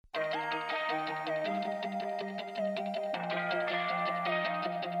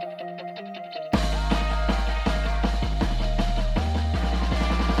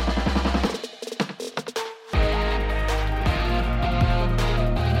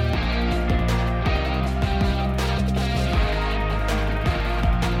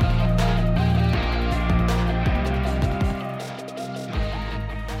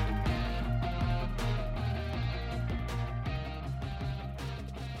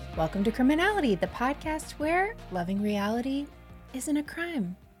Welcome to Criminality, the podcast where loving reality isn't a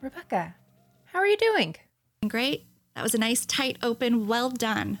crime. Rebecca, how are you doing? Great. That was a nice, tight open. Well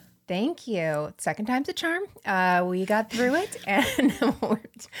done. Thank you. Second time's a charm. We got through it, and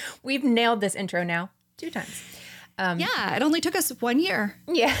we've nailed this intro now 2 times. Yeah, it only took us 1 year.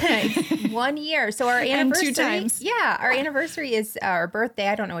 Yeah, 1 year. So our anniversary. And 2 times. Yeah, our anniversary is our birthday.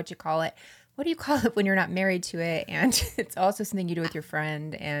 I don't know what you call it. What do you call it when you're not married to it? And it's also something you do with your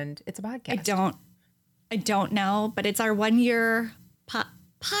friend, and it's a podcast. I don't know, but it's our 1 year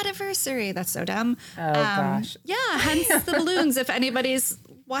podiversary. That's so dumb. Oh, gosh. Yeah, hence the balloons. If anybody's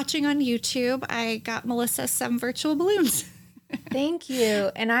watching on YouTube, I got Melissa some virtual balloons. Thank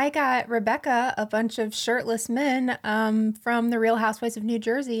you. And I got Rebecca a bunch of shirtless men from the Real Housewives of New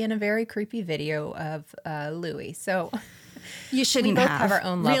Jersey in a very creepy video of Louis. So you shouldn't we both have our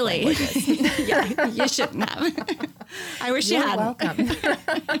own love languages. Yeah, you shouldn't have. I wish You're you had. Welcome.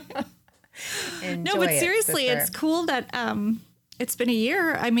 No, but seriously, it's cool that it's been a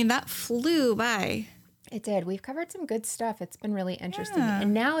year. I mean, that flew by. It did. We've covered some good stuff. It's been really interesting. Yeah.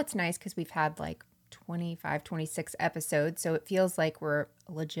 And now it's nice because we've had like 25, 26 episodes. So it feels like we're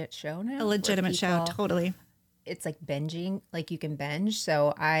a legit show now. A legitimate show, totally. It's like binging, like you can binge.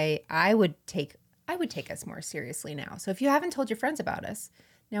 So I would take us more seriously now. So if you haven't told your friends about us,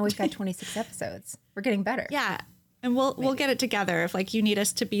 now we've got 26 episodes. We're getting better. Yeah. And we'll get it together. If like you need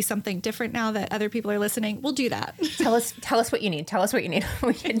us to be something different now that other people are listening, we'll do that. Tell us what you need. Tell us what you need.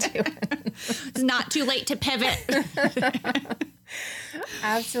 We can do it. It's not too late to pivot.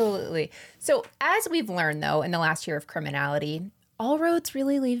 Absolutely. So as we've learned, though, in the last year of Criminality, all roads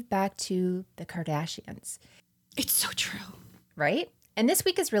really lead back to the Kardashians. It's so true. Right? And this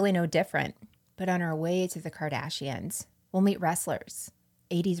week is really no different. But on our way to the Kardashians, we'll meet wrestlers,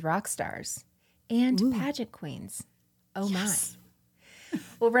 80s rock stars, and pageant queens. Oh, yes. My.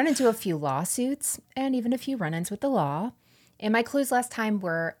 We'll run into a few lawsuits and even a few run-ins with the law. And my clues last time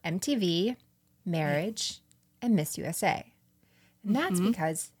were MTV, marriage, and Miss USA. And that's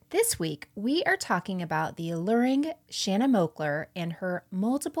because this week we are talking about the alluring Shanna Moakler and her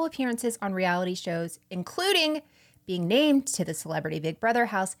multiple appearances on reality shows, including being named to the Celebrity Big Brother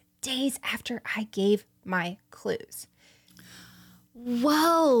house days after I gave my clues.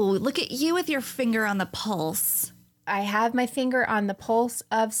 Whoa, look at you with your finger on the pulse. I have my finger on the pulse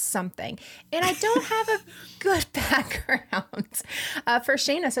of something. And I don't have a good background for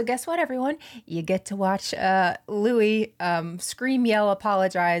Shayna. So guess what, everyone? You get to watch Louis scream, yell,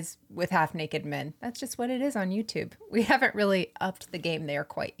 apologize with half-naked men. That's just what it is on YouTube. We haven't really upped the game there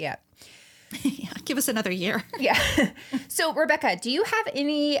quite yet. Yeah, give us another year. Yeah. So, Rebecca, do you have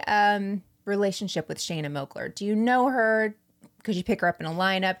any relationship with Shanna Moakler? Do you know her? Could you pick her up in a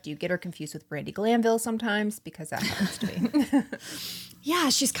lineup? Do you get her confused with Brandi Glanville sometimes? Because that happens to me. Yeah,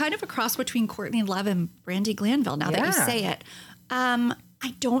 she's kind of a cross between Courtney Love and Brandi Glanville now that you say it. I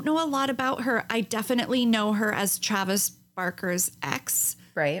don't know a lot about her. I definitely know her as Travis Barker's ex.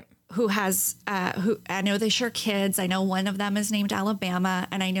 Right. Who I know they share kids. I know one of them is named Alabama,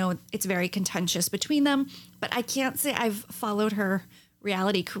 and I know it's very contentious between them, but I can't say I've followed her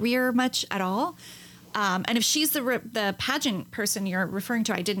reality career much at all. And if she's the pageant person you're referring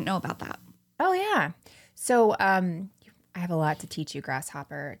to, I didn't know about that. Oh, yeah. So I have a lot to teach you,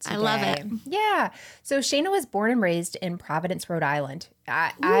 Grasshopper, today. I love it. Yeah. So Shayna was born and raised in Providence, Rhode Island.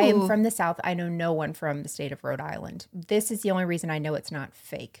 I am from the South. I know no one from the state of Rhode Island. This is the only reason I know it's not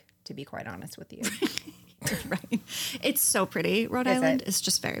fake, to be quite honest with you. Right. It's so pretty. Rhode Island is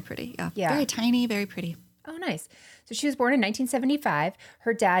just very pretty. Yeah. Very tiny, very pretty. Oh, nice. So she was born in 1975.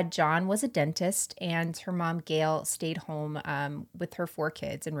 Her dad, John, was a dentist, and her mom, Gail, stayed home with her 4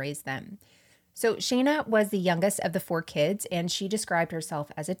 kids and raised them. So Shayna was the youngest of the 4 kids, and she described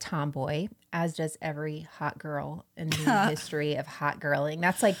herself as a tomboy, as does every hot girl in the history of hot girling.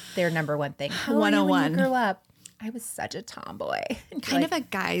 That's like their number one thing. 101. When you grew up, I was such a tomboy. Kind of a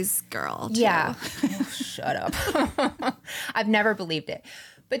guy's girl, too. Yeah. Oh, shut up. I've never believed it.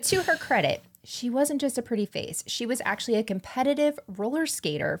 But to her credit, she wasn't just a pretty face. She was actually a competitive roller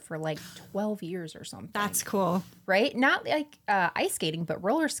skater for like 12 years or something. That's cool. Right? Not like ice skating, but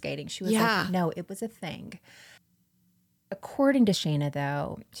roller skating. She was like, no, it was a thing. According to Shayna,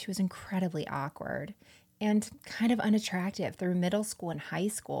 though, she was incredibly awkward and kind of unattractive through middle school and high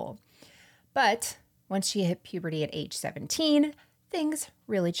school. But once she hit puberty at age 17, things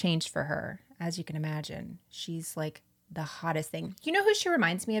really changed for her. As you can imagine, she's like the hottest thing. You know who she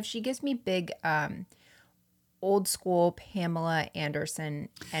reminds me of? She gives me big old school Pamela Anderson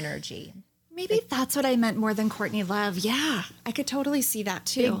energy. Maybe that's what I meant more than Courtney Love. Yeah, I could totally see that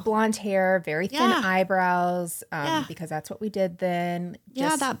too. Big blonde hair, very thin Yeah. eyebrows, Yeah. because that's what we did then.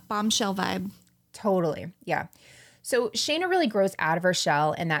 Yeah, that bombshell vibe. Totally. Yeah. So Shayna really grows out of her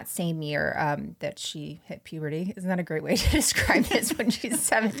shell in that same year that she hit puberty. Isn't that a great way to describe this when she's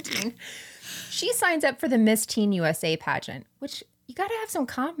 17? She signs up for the Miss Teen USA pageant, which you got to have some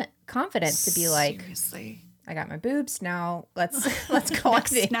confidence to be like, Seriously. I got my boobs. Now let's go on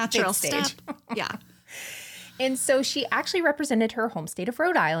the Natural big stage. step. Yeah. And so she actually represented her home state of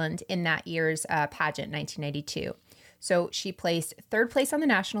Rhode Island in that year's pageant, 1992. So she placed third place on the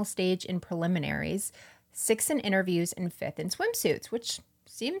national stage in preliminaries, 6th in interviews, and 5th in swimsuits, which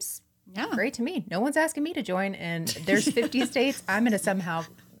seems great to me. No one's asking me to join, and there's 50 states. I'm going to somehow,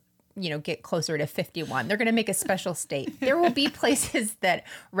 get closer to 51. They're going to make a special state. There will be places that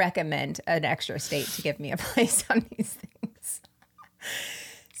recommend an extra state to give me a place on these things.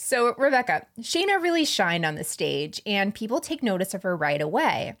 So, Rebecca, Shayna really shined on the stage, and people take notice of her right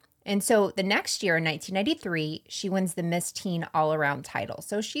away. And so the next year, in 1993, she wins the Miss Teen All-Around title.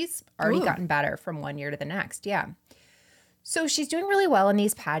 So she's already gotten better from one year to the next. Yeah. So she's doing really well in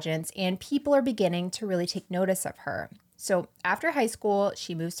these pageants, and people are beginning to really take notice of her. So after high school,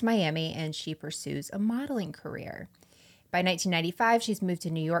 she moves to Miami, and she pursues a modeling career. By 1995, she's moved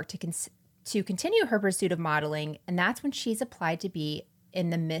to New York to continue her pursuit of modeling, and that's when she's applied to be in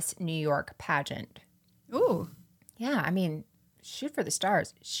the Miss New York pageant. Ooh. Yeah, I mean, shoot for the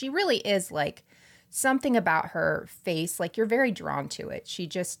stars. She really is like something about her face. Like you're very drawn to it. She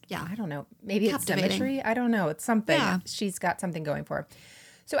just, I don't know, maybe it's symmetry. I don't know. It's something. Yeah. She's got something going for her.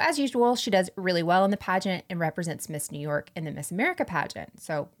 So as usual, she does really well in the pageant and represents Miss New York in the Miss America pageant.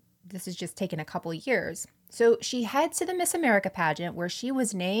 So this has just taken a couple years. So she heads to the Miss America pageant where she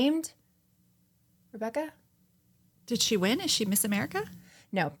was named, Rebecca? Did she win? Is she Miss America?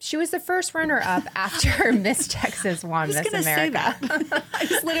 No, she was the first runner-up after Miss Texas won Miss America. Say that. I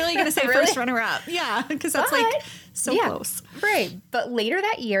was literally going to say first runner-up. Yeah, because that's so close. Right. But later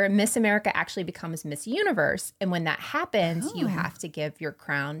that year, Miss America actually becomes Miss Universe. And when that happens, you have to give your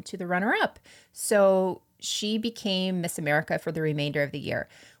crown to the runner-up. So she became Miss America for the remainder of the year,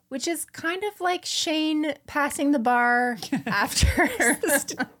 which is kind of like Shane passing the bar after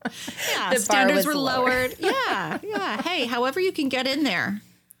the standards were lowered. Yeah. Hey, however you can get in there.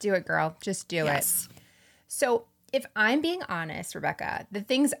 Do it, girl. Just do it. So if I'm being honest, Rebecca, the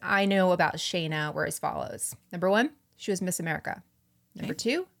things I know about Shayna were as follows. Number 1, she was Miss America. Number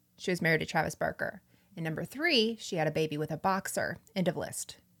 2, she was married to Travis Barker. And number 3, she had a baby with a boxer. End of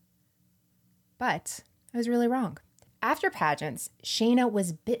list. But I was really wrong. After pageants, Shayna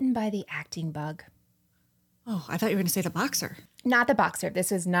was bitten by the acting bug. Oh, I thought you were going to say the boxer. Not the boxer.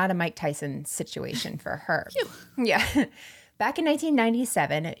 This was not a Mike Tyson situation for her. Yeah. Back in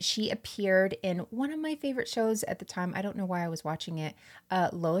 1997, she appeared in one of my favorite shows at the time. I don't know why I was watching it.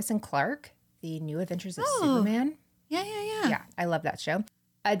 Lois and Clark, The New Adventures of Superman. Yeah. Yeah, I love that show.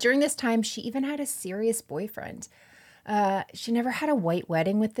 During this time, she even had a serious boyfriend. She never had a white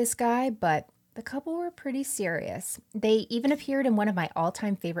wedding with this guy, but the couple were pretty serious. They even appeared in one of my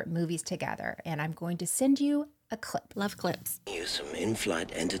all-time favorite movies together, and I'm going to send you a clip. Love clips. You some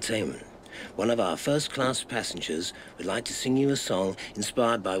in-flight entertainment. One of our first-class passengers would like to sing you a song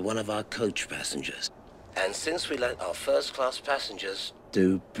inspired by one of our coach passengers. And since we let our first-class passengers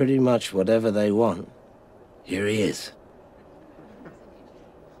do pretty much whatever they want, here he is.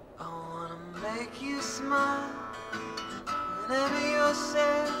 I wanna make you smile whenever you're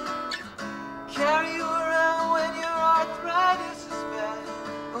sad. Carry you around when your arthritis is bad.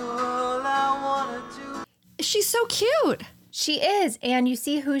 All I wanna do. She's so cute. She is. And you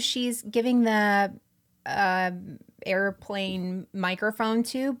see who she's giving the airplane microphone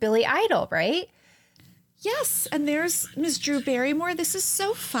to? Billy Idol, right? Yes. And there's Miss Drew Barrymore. This is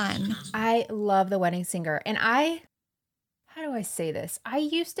so fun. I love The Wedding Singer. And how do I say this? I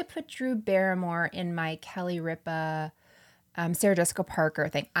used to put Drew Barrymore in my Kelly Ripa, Sarah Jessica Parker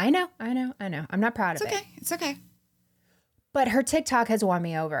thing. I know. I'm not proud of it. It's okay. But her TikTok has won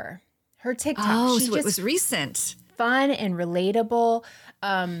me over. Her TikTok. Oh, so it was recent. Fun and relatable.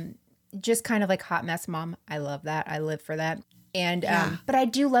 Just kind of like hot mess mom. I love that. I live for that. And but I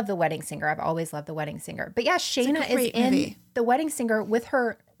do love The Wedding Singer. I've always loved The Wedding Singer. But yeah, Shayna is in The Wedding Singer with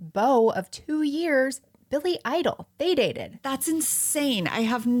her beau of 2 years, Billy Idol. They dated. That's insane. I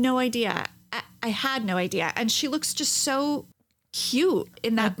have no idea. I had no idea. And she looks just so cute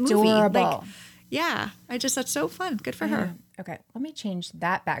in that Adorable. movie. That's so fun. Good for her. Okay, let me change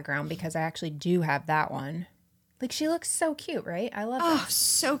that background because I actually do have that one. Like, she looks so cute, right? I love Oh, her.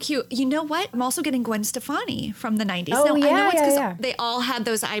 so cute. You know what? I'm also getting Gwen Stefani from the 90s. Oh, Now, I know yeah, it's because yeah. they all had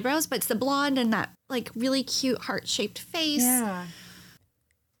those eyebrows, but it's the blonde and that like really cute heart-shaped face. Yeah,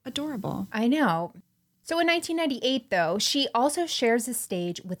 Adorable. I know. So in 1998, though, she also shares the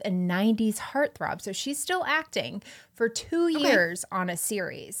stage with a 90s heartthrob. So she's still acting for 2 years on a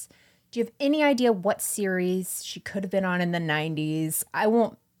series. Do you have any idea what series she could have been on in the 90s? I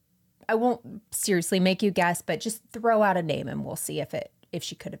won't seriously make you guess, but just throw out a name and we'll see if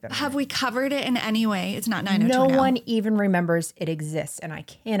she could have been on Have it. we covered it in any way? It's not 902 No now. one even remembers it exists, and I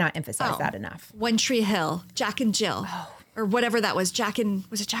cannot emphasize that enough. One Tree Hill, Jack and Jill, or whatever that was.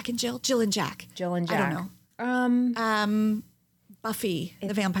 Was it Jack and Jill? Jill and Jack. Jill and I Jack. don't know. Buffy,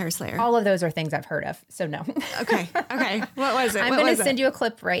 the Vampire Slayer. All of those are things I've heard of, so no. Okay. What was it? I'm going to send you a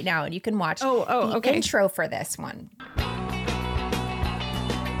clip right now, and you can watch the okay. intro for this one.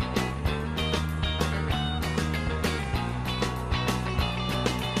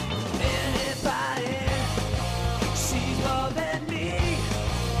 Anybody sees more than me.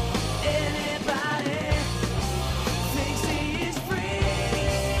 Anybody thinks he is free.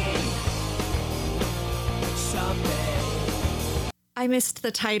 Someday. I missed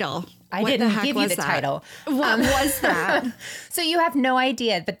the title. I What the didn't heck give you was the that? title. What was that? So you have no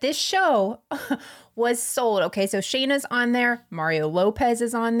idea, but this show was sold. Okay, so Shayna's on there. Mario Lopez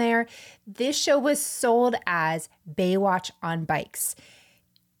is on there. This show was sold as Baywatch on Bikes.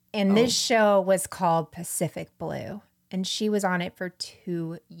 And this show was called Pacific Blue. And she was on it for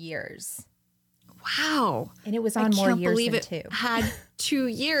 2 years. Wow. And it was I on more can't years believe than it 2. had 2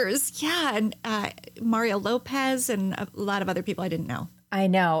 years. Yeah. And Mario Lopez and a lot of other people I didn't know. I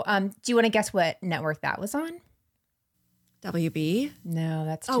know. Do you want to guess what network that was on? WB. No,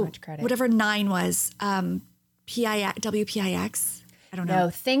 that's too much credit. Whatever 9 was. WPIX. I don't know. No,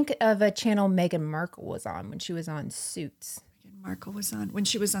 think of a channel Meghan Markle was on when she was on Suits. Markle was on when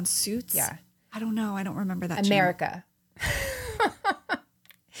she was on Suits. Yeah. I don't know. I don't remember that. America.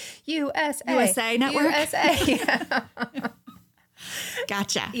 USA. USA Network? USA.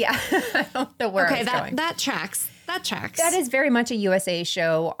 Gotcha. Yeah. I don't know where I Okay, was going. that tracks. That tracks. That is very much a USA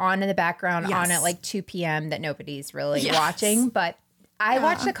show on in the background Yes. on at like 2 p.m. that nobody's really Yes. watching. But I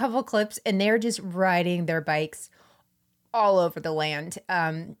watched a couple clips and they're just riding their bikes all over the land.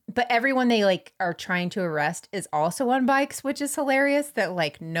 But everyone they like are trying to arrest is also on bikes, which is hilarious that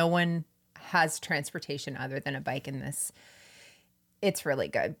like no one has transportation other than a bike in this. It's really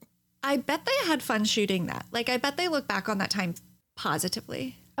good. I bet they had fun shooting that. Like, I bet they look back on that time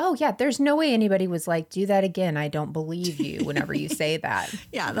positively. Oh yeah, there's no way anybody was like, do that again. I don't believe you whenever you say that.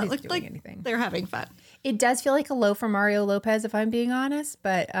 Yeah, that He's looked doing like anything. they're having fun. It does feel like a low for Mario Lopez, if I'm being honest,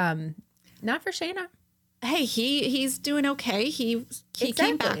 but not for Shayna. Hey, he's doing okay. He came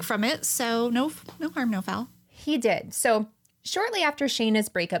Exactly. back from it, so no harm, no foul. He did. So shortly after Shayna's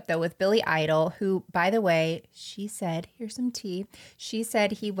breakup, though, with Billy Idol, who, by the way, she said, here's some tea. She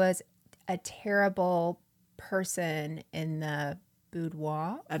said he was a terrible person in the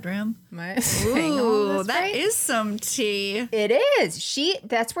boudoir. Bedroom. Am I saying all Ooh, this that right? is some tea. It is.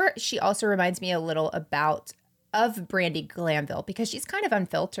 That's where she also reminds me a little of Brandy Glanville because she's kind of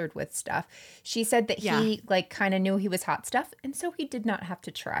unfiltered with stuff. She said that he like kind of knew he was hot stuff and so he did not have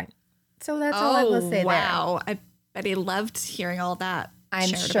to try. So that's all I will say wow. I bet he loved hearing all that. there. I'm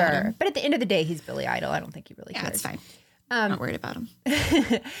shared about sure. him. But at the end of the day, he's Billy Idol. I don't think he really Yeah, cares. it's fine. Not worried about him.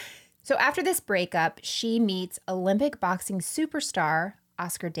 So after this breakup, she meets Olympic boxing superstar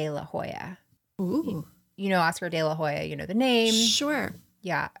Oscar De La Hoya. Ooh. You know Oscar De La Hoya, you know the name. Sure.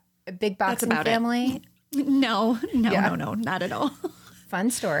 Yeah. A big boxing about it. family. No, Yeah. not at all.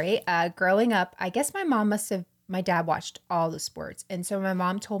 Fun story. Growing up, I guess my dad watched all the sports. And so my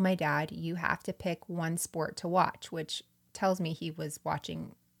mom told my dad, you have to pick one sport to watch, which tells me he was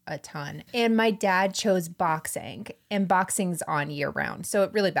watching a ton. And my dad chose boxing, and boxing's on year round. So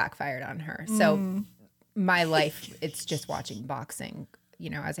it really backfired on her. So my life, it's just watching boxing,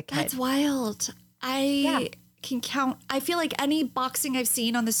 as a kid. That's wild. I can count. I feel like any boxing I've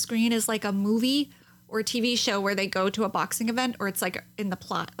seen on the screen is like a movie or a TV show where they go to a boxing event or it's like in the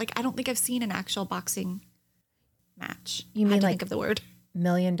plot. Like, I don't think I've seen an actual boxing match. You I mean had to like- think of the word? $1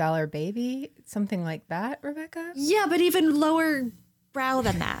 Million Baby, something like that, Rebecca? Yeah, but even lower brow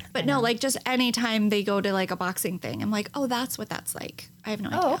than that. But no, like just anytime they go to like a boxing thing, I'm like, oh, that's what that's like. I have no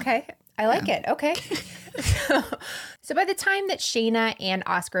idea. Oh, okay. I like it. Okay. So by the time that Shayna and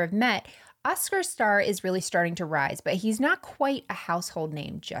Oscar have met, Oscar's star is really starting to rise, but he's not quite a household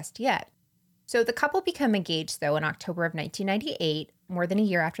name just yet. So the couple become engaged, though, in October of 1998, more than a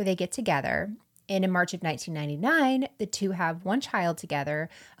year after they get together. And in March of 1999, the two have one child together,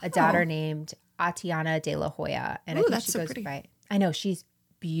 a daughter named Atiana de la Hoya. And I Ooh, think that's she so goes pretty. by, I know, she's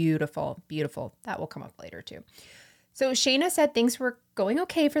beautiful, beautiful. That will come up later too. So Shayna said things were going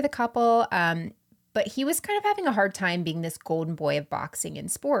okay for the couple, but he was kind of having a hard time being this golden boy of boxing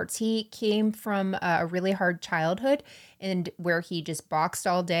and sports. He came from a really hard childhood and where he just boxed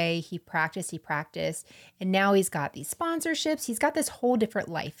all day. He practiced. And now he's got these sponsorships. He's got this whole different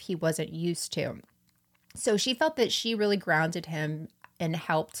life he wasn't used to. So she felt that she really grounded him and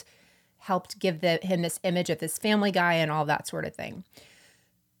helped give him this image of this family guy and all that sort of thing.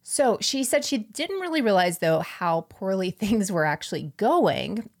 So she said she didn't really realize, though, how poorly things were actually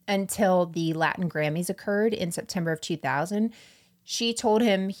going until the Latin Grammys occurred in September of 2000. She told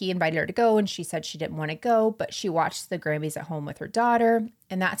him he invited her to go, and she said she didn't want to go, but she watched the Grammys at home with her daughter.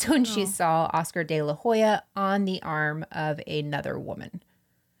 And that's when she saw Oscar de la Hoya on the arm of another woman.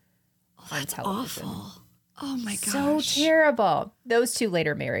 Oh, that's awful. Oh my gosh. So terrible. Those two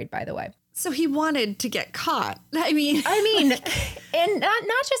later married, by the way. So he wanted to get caught. I mean, and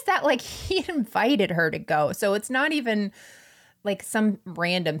not just that, like he invited her to go. So it's not even like some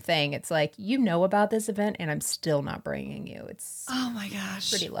random thing. It's like, you know about this event and I'm still not bringing you. It's oh my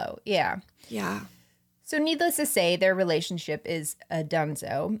gosh. pretty low. Yeah. Yeah. So needless to say, their relationship is a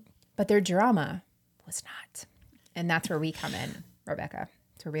donezo, but their drama was not. And that's where we come in, Rebecca.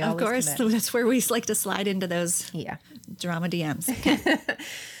 That's where we Of always course. come in. That's where we like to slide into those drama DMs.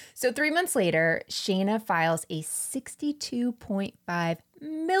 So 3 months later, Shayna files a $62.5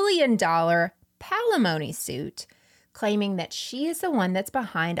 million palimony suit claiming that she is the one that's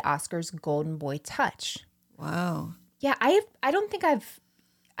behind Oscar's golden boy touch. Wow. Yeah, I don't think I've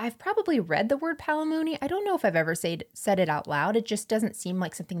probably read the word palimony. I don't know if I've ever said it out loud. It just doesn't seem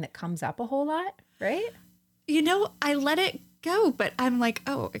like something that comes up a whole lot, right? You know, I let it go, but I'm like,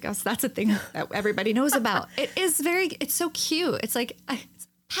 oh, I guess that's a thing that everybody knows about. It's so cute. It's like,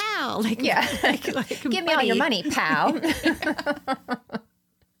 pal. Like, Yeah. like Give me all your money, pal.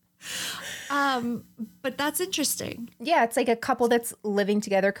 But that's interesting. Yeah, it's like a couple that's living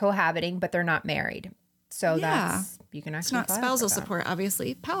together, cohabiting, but they're not married. So that's, you can actually It's not file spousal for that. support,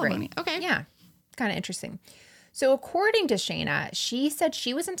 obviously. Palimony. Right. Okay. Yeah, kind of interesting. So according to Shayna, she said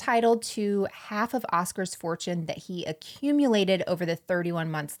she was entitled to half of Oscar's fortune that he accumulated over the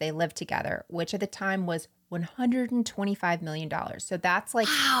 31 months they lived together, which at the time was $125 million. So that's like,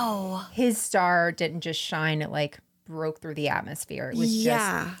 wow, his star didn't just shine, it like broke through the atmosphere. It was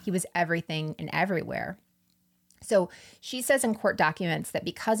just, he was everything and everywhere. So she says in court documents that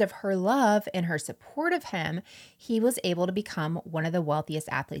because of her love and her support of him, he was able to become one of the wealthiest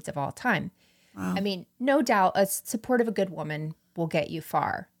athletes of all time. Wow. I mean, no doubt a support of a good woman will get you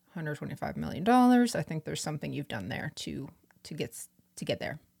far. $125 million. I think there's something you've done there to get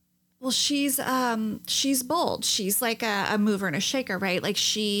there. Well, she's bold. She's like a mover and a shaker, right? Like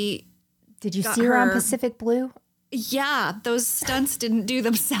Did you see her on Pacific Blue? Yeah, those stunts didn't do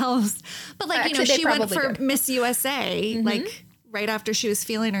themselves. But like, Actually, she went for did. Miss USA, like right after she was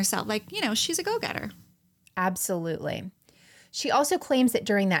feeling herself. Like, she's a go-getter. Absolutely. She also claims that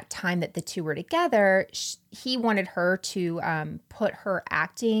during that time that the two were together, he wanted her to put her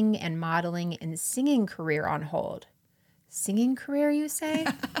acting and modeling and singing career on hold. Singing career, you say?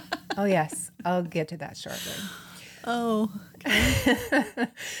 Oh, yes. I'll get to that shortly. Oh, okay.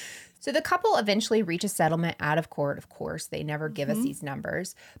 So the couple eventually reach a settlement out of court. Of course, they never give us these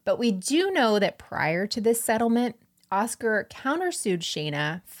numbers. But we do know that prior to this settlement, Oscar countersued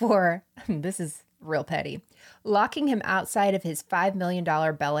Shayna for, this is real petty, locking him outside of his $5 million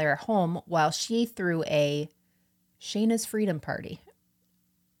Bel Air home while she threw a Shayna's Freedom Party.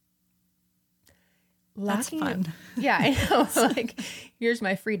 That's fun. Yeah, I know. Like, here's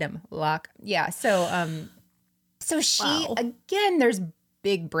my freedom. Lock. Yeah. So she, again, there's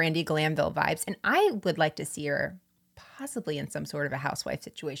big Brandy Glanville vibes. And I would like to see her possibly in some sort of a housewife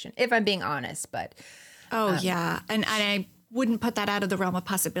situation, if I'm being honest. But yeah. And I wouldn't put that out of the realm of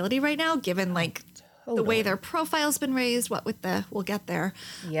possibility right now, given like the way their profile's been raised, we'll get there.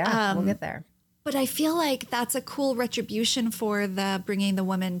 Yeah, we'll get there. But I feel like that's a cool retribution for the bringing the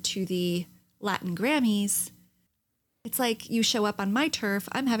woman to the Latin Grammys. It's like, you show up on my turf,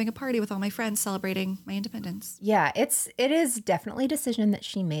 I'm having a party with all my friends celebrating my independence. Yeah, it is definitely a decision that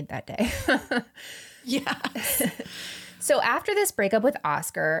she made that day. Yeah. So after this breakup with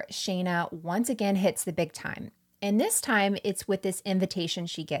Oscar, Shayna once again hits the big time. And this time it's with this invitation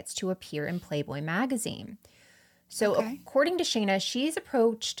she gets to appear in Playboy magazine. So according to Shayna, she's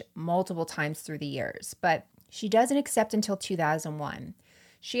approached multiple times through the years, but she doesn't accept until 2001.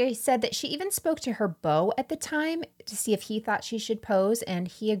 She said that she even spoke to her beau at the time to see if he thought she should pose, and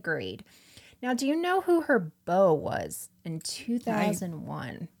he agreed. Now, do you know who her beau was in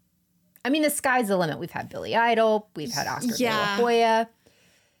 2001? I mean, the sky's the limit. We've had Billy Idol. We've had Oscar De La Hoya.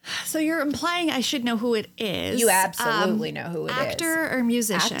 So you're implying I should know who it is. You absolutely know who it is. Actor or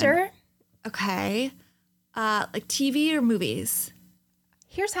musician? Actor. Okay. Like TV or movies?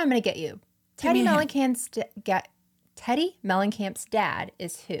 Here's how I'm going to get you. Teddy Mellencamp's dad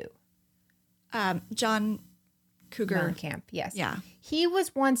is who? John Cougar. Mellencamp, yes. Yeah. He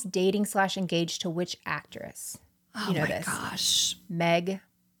was once dating / engaged to which actress? Oh my gosh. Meg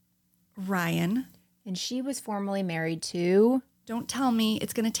Ryan. And she was formerly married to... Don't tell me.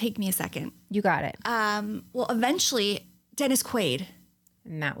 It's going to take me a second. You got it. Well, eventually, Dennis Quaid.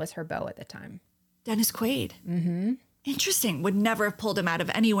 And that was her beau at the time. Dennis Quaid. Mm-hmm. Interesting. Would never have pulled him out of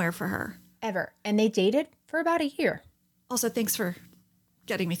anywhere for her. Ever. And they dated for about a year. Also, thanks for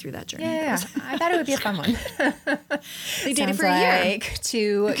getting me through that journey. Yeah. I thought it would be a fun one. They dated for a year.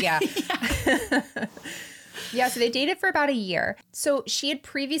 Yeah, so they dated for about a year. So she had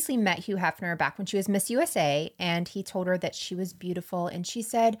previously met Hugh Hefner back when she was Miss USA, and he told her that she was beautiful. And she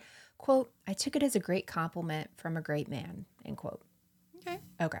said, quote, "I took it as a great compliment from a great man," end quote.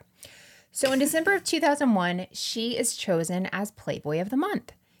 Okay. So in December of 2001, she is chosen as Playboy of the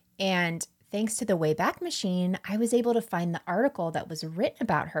Month. And thanks to the Wayback Machine, I was able to find the article that was written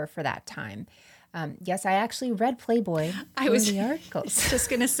about her for that time. Yes, I actually read Playboy for the articles. Just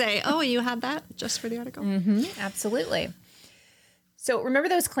going to say, oh, you had that just for the article? Mm-hmm, absolutely. So remember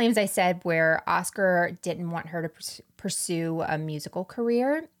those claims I said where Oscar didn't want her to pursue a musical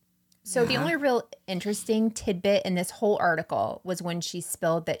career? So the only real interesting tidbit in this whole article was when she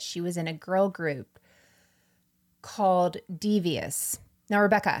spilled that she was in a girl group called Devious. Now,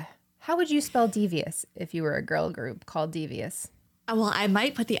 Rebecca, how would you spell Devious if you were a girl group called Devious? Well, I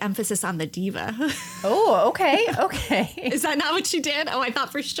might put the emphasis on the diva. Oh, okay. Okay. Is that not what she did? Oh, I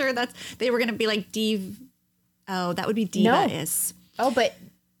thought for sure they were going to be like Oh, that would be diva is. Oh, but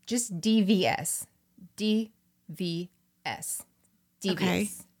just DVS. DVS. Devious. Okay.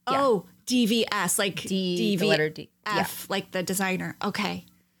 Yeah. Oh, DVS, like the letter D. F, like the designer. Okay.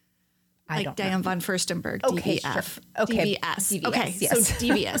 I Like Diane von Furstenberg, Okay, DVF. sure. Okay, DVS. DVS, Okay, yes. so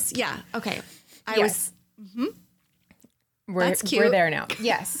DVS. Yeah, okay. That's cute. We're there now.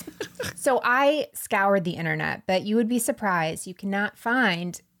 Yes. So I scoured the internet, but you would be surprised. You cannot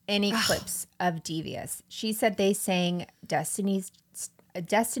find any clips of Devious. She said they sang Destiny's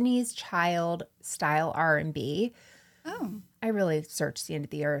Child style R&B. Oh. I really searched the end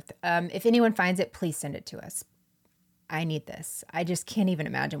of the earth. If anyone finds it, please send it to us. I need this. I just can't even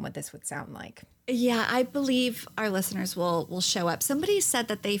imagine what this would sound like. Yeah, I believe our listeners will show up. Somebody said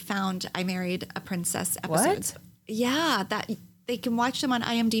that they found I Married a Princess episodes. What? Yeah, that they can watch them on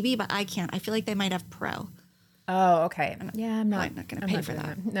IMDb, but I can't. I feel like they might have pro. Oh, okay. Yeah, I'm not going to pay for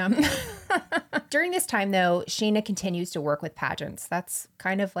that. No. During this time, though, Shayna continues to work with pageants. That's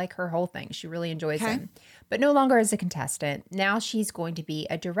kind of like her whole thing. She really enjoys them. But no longer as a contestant. Now she's going to be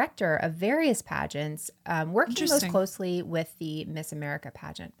a director of various pageants, working most closely with the Miss America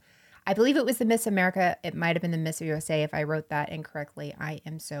pageant. I believe it was the Miss America. It might have been the Miss USA. If I wrote that incorrectly, I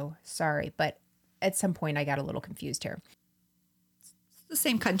am so sorry. But at some point, I got a little confused here. The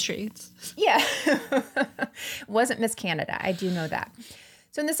same country. Yeah. Wasn't Miss Canada. I do know that.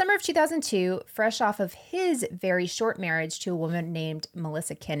 So in the summer of 2002, fresh off of his very short marriage to a woman named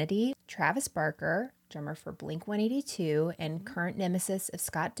Melissa Kennedy, Travis Barker, drummer for Blink-182 and current nemesis of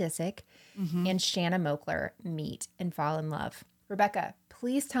Scott Disick, and Shanna Moakler meet and fall in love. Rebecca,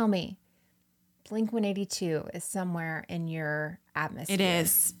 please tell me Blink-182 is somewhere in your atmosphere. It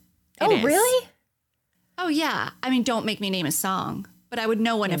is. Oh, really? Oh, yeah. I mean, don't make me name a song. But I would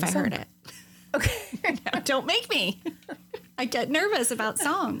know one if I heard it. Okay. Don't make me. I get nervous about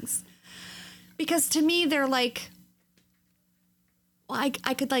songs. Because to me, they're like, well,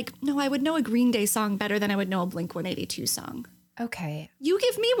 I could I would know a Green Day song better than I would know a Blink-182 song. Okay. You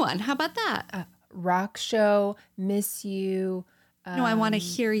give me one. How about that? Rock Show, Miss You. No, I want to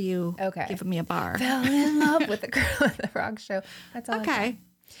hear you give me a bar. Fell in love with the girl at the Rock Show. That's all. Okay.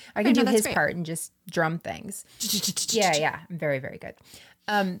 I can do his part and just drum things. Yeah. I'm very, very good.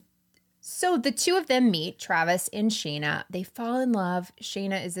 So the two of them meet, Travis and Shayna. They fall in love.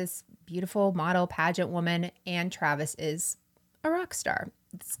 Shayna is this beautiful model pageant woman, and Travis is a rock star.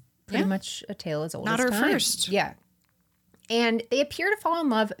 It's pretty much a tale as old as time. Not her first. Yeah. And they appear to fall in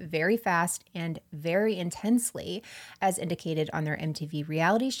love very fast and very intensely, as indicated on their MTV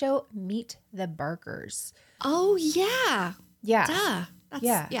reality show, Meet the Barkers. Oh, yeah. Yeah. Duh.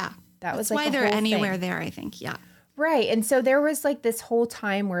 That was That's like why they're whole anywhere thing. there, I think. Yeah. Right. And so there was like this whole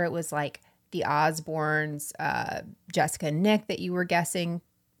time where it was like the Osbournes, Jessica and Nick that you were guessing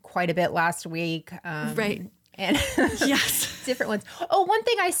quite a bit last week. Right. and Yes. different ones. Oh, one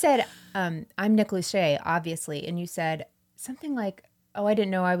thing I said, I'm Nick Lachey, obviously, and you said something like, "Oh, I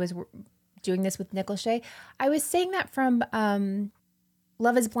didn't know I was doing this with Nick Lachey." I was saying that from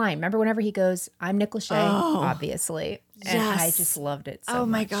Love Is Blind. Remember whenever he goes, "I'm Nick Lachey," obviously, and I Yes. just loved it so Oh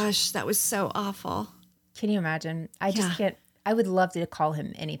my much. gosh, that was so awful. Can you imagine? I just can't. I would love to call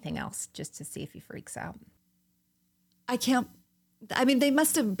him anything else just to see if he freaks out. I can't. I mean, they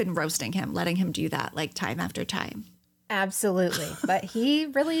must have been roasting him, letting him do that like time after time. Absolutely. But he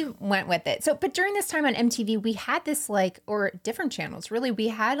really went with it. So, but during this time on MTV, we had this like, or different channels, really, we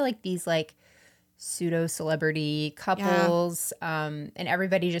had like these like pseudo celebrity couples, and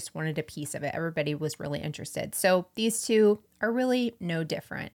everybody just wanted a piece of it. Everybody was really interested. So these two are really no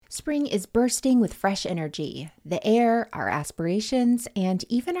different. Spring is bursting with fresh energy. The air, our aspirations, and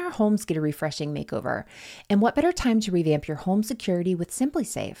even our homes get a refreshing makeover. And what better time to revamp your home security with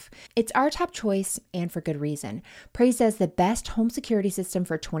SimpliSafe? It's our top choice, and for good reason. Praised as the best home security system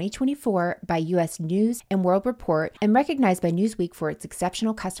for 2024 by U.S. News and World Report, and recognized by Newsweek for its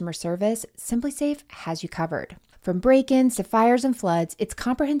exceptional customer service, SimpliSafe has you covered. From break-ins to fires and floods, its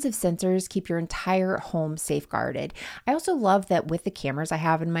comprehensive sensors keep your entire home safeguarded. I also love that with the cameras I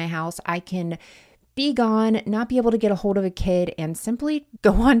have in my house, I can be gone, not be able to get a hold of a kid, and simply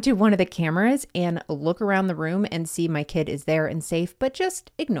go onto one of the cameras and look around the room and see my kid is there and safe, but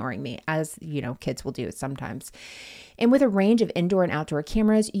just ignoring me, as you know, kids will do sometimes. And with a range of indoor and outdoor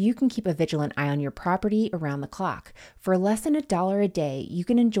cameras, you can keep a vigilant eye on your property around the clock. For less than $1 a day, you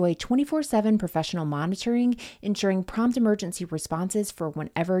can enjoy 24/7 professional monitoring, ensuring prompt emergency responses for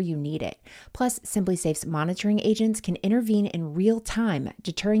whenever you need it. Plus, SimpliSafe's monitoring agents can intervene in real time,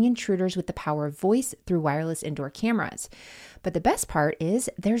 deterring intruders with the power of voice through wireless indoor cameras. But the best part is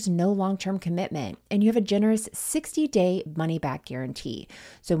there's no long-term commitment, and you have a generous 60-day money-back guarantee.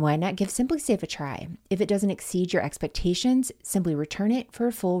 So why not give SimpliSafe a try? If it doesn't exceed your expectations, simply return it for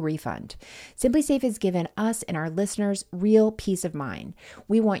a full refund. SimpliSafe has given us and our listeners real peace of mind.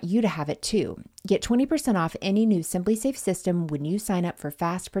 We want you to have it too. Get 20% off any new SimpliSafe system when you sign up for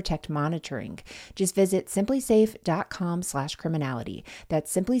Fast Protect monitoring. Just visit simplysafe.com/criminality.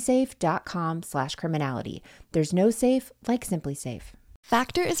 That's simplysafe.com/criminality. There's no safe like SimpliSafe.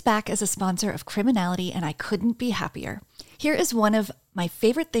 Factor is back as a sponsor of Criminality, and I couldn't be happier. Here is one of my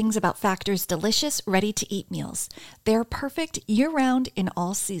favorite things about Factor's delicious, ready-to-eat meals. They're perfect year-round in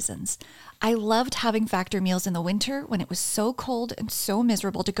all seasons. I loved having Factor meals in the winter when it was so cold and so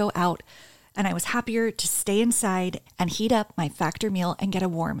miserable to go out, and I was happier to stay inside and heat up my Factor meal and get a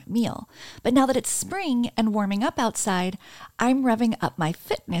warm meal. But now that it's spring and warming up outside, I'm revving up my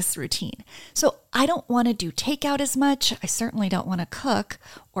fitness routine. So I don't want to do takeout as much. I certainly don't want to cook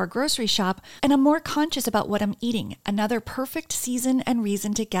or grocery shop, and I'm more conscious about what I'm eating. Another perfect season and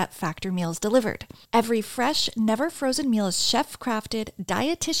reason to get Factor meals delivered. Every fresh, never frozen meal is chef-crafted,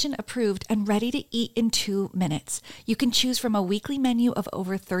 dietitian approved, and ready to eat in 2 minutes. You can choose from a weekly menu of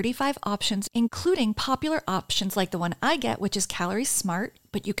over 35 options, including popular options like the one I get, which is Calorie Smart,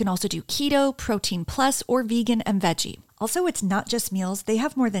 but you can also do keto, protein plus, or vegan and veggie. Also, it's not just meals. They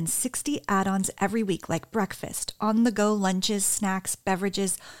have more than 60 add-ons every week, like breakfast, on-the-go lunches, snacks,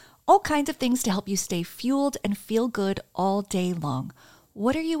 beverages, all kinds of things to help you stay fueled and feel good all day long.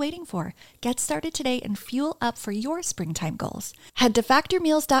 What are you waiting for? Get started today and fuel up for your springtime goals. Head to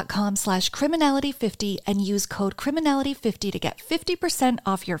factormeals.com/criminality50 and use code criminality50 to get 50%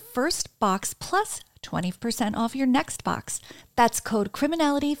 off your first box plus 20% off your next box. That's code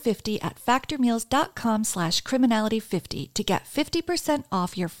criminality50 at factormeals.com/criminality50 to get 50%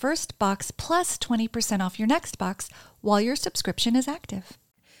 off your first box plus 20% off your next box while your subscription is active.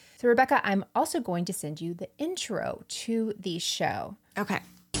 So, Rebecca, I'm also going to send you the intro to the show. Okay.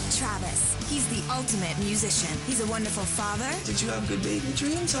 Travis, he's the ultimate musician. He's a wonderful father. Did you have good baby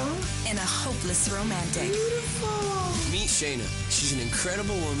dreams, huh? And a hopeless romantic. Beautiful. Meet Shayna. She's an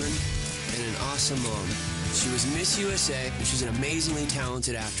incredible woman and an awesome mom. She was Miss USA, and she's an amazingly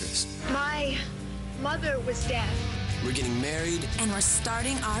talented actress. My mother was deaf. We're getting married, And we're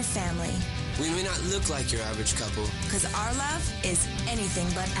starting our family. We may not look like your average couple. Because our love is anything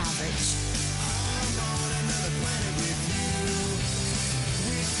but average.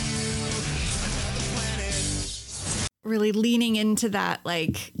 Really leaning into that,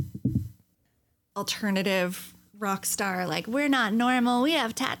 like, alternative rock star, like, we're not normal, we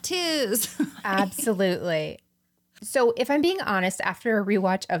have tattoos. Absolutely. So, if I'm being honest, after a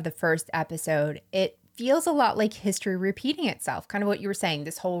rewatch of the first episode, it feels a lot like history repeating itself. Kind of what you were saying,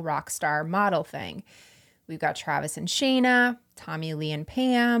 this whole rock star model thing. We've got Travis and Shayna, Tommy Lee and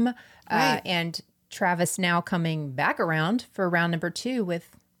Pam, Right. and Travis now coming back around for round number 2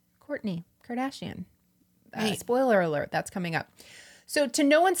 with Kourtney Kardashian. Right. Spoiler alert, that's coming up. So to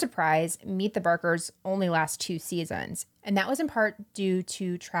no one's surprise, Meet the Barkers only lasts 2 seasons. And that was in part due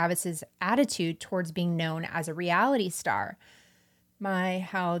to Travis's attitude towards being known as a reality star. My,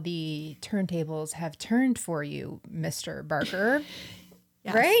 how the turntables have turned for you, Mr. Barker.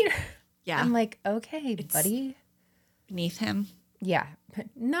 Yes. Right? Yeah. I'm like, okay, buddy. Beneath him. Yeah, but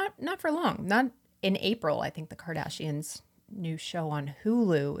not for long. Not in April. I think the Kardashians' new show on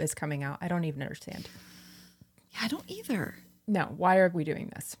Hulu is coming out. I don't even understand. Yeah, I don't either. No, why are we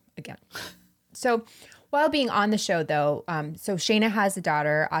doing this again? So while being on the show, though, so Shayna has a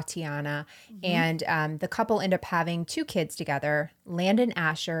daughter, Atiana, and the couple end up having 2 kids together, Landon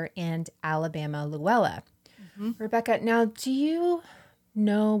Asher and Alabama Luella. Rebecca, now, do you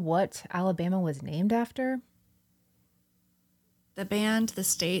know what Alabama was named after? The band, the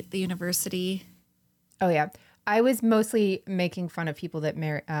state, the university. Oh, yeah. I was mostly making fun of people that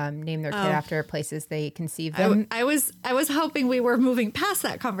name their kid after places they conceived them. I was hoping we were moving past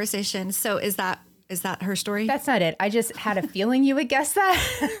that conversation. So is that her story? That's not it. I just had a feeling you would guess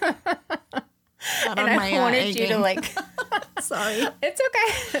that. Not And on I wanted you to like... Sorry. It's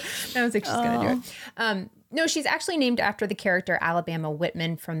okay. I was like, she's going to do it. No, she's actually named after the character Alabama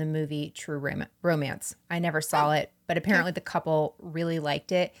Whitman from the movie True Romance. I never saw it, but apparently the couple really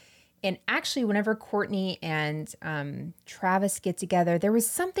liked it. And actually, whenever Courtney and Travis get together, there was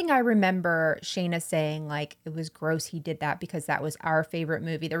something I remember Shayna saying, like, it was gross he did that because that was our favorite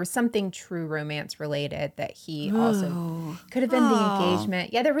movie. There was something True Romance related that he also could have been the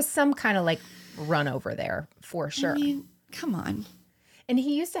engagement. Yeah, there was some kind of like run over there for sure. I mean, come on. And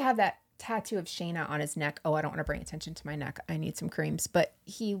he used to have that tattoo of Shayna on his neck. Oh, I don't want to bring attention to my neck. I need some creams. But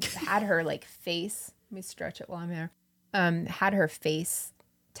he had her like face. Let me stretch it while I'm there. Had her face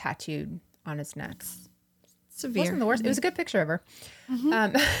tattooed on his neck. Severe. Wasn't the worst. It was a good picture of her.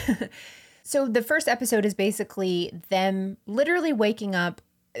 So the first episode is basically them literally waking up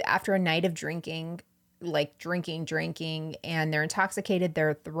after a night of drinking, like drinking, and they're intoxicated.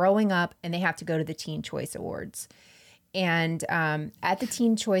 They're throwing up, and they have to go to the Teen Choice Awards. And at the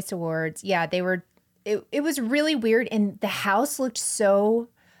Teen Choice Awards, yeah, they were. It was really weird, and the house looked so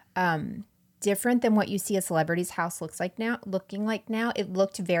different than what you see a celebrity's house looking like now. It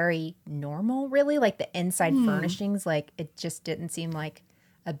looked very normal, really, like the inside furnishings. Like it just didn't seem like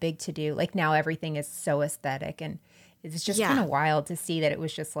a big to do. Like now everything is so aesthetic, and it's just kind of wild to see that it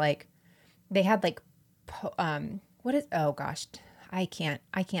was just like they had like what is oh gosh, I can't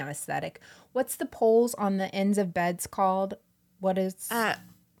aesthetic. What's the poles on the ends of beds called? What is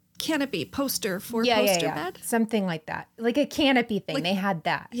Canopy poster for poster bed, something like that, like a canopy thing. Like, they had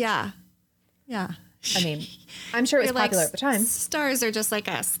that. Yeah. I mean, I'm sure it was popular at the time. Stars are just like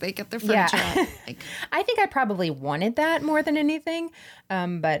us; they get their furniture. Yeah. Like, I think I probably wanted that more than anything,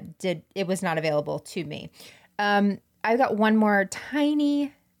 but it was not available to me. I got one more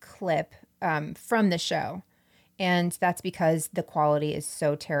tiny clip from the show, and that's because the quality is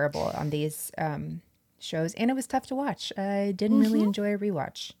so terrible on these shows, and it was tough to watch. I didn't really enjoy a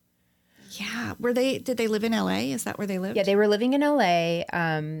rewatch. yeah. Did they live in LA? Is that where they lived? Yeah, they were living in LA.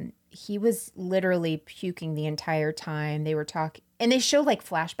 He was literally puking the entire time. They were talking, and they show like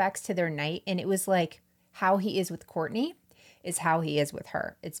flashbacks to their night, and it was like how he is with Courtney is how he is with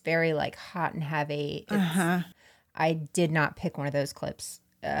her. It's very like hot and heavy. I did not pick one of those clips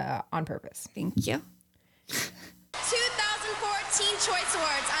on purpose. Thank you. 2014 Choice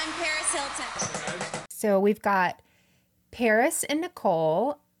Awards. I'm Paris Hilton. So we've got Paris and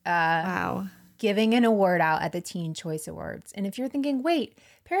Nicole Wow. giving an award out at the Teen Choice Awards. And if you're thinking, wait,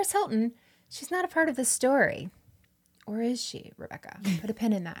 Paris Hilton, she's not a part of the story. Or is she, Rebecca? Put a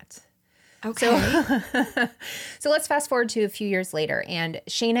pin in that. Okay. So let's fast forward to a few years later, and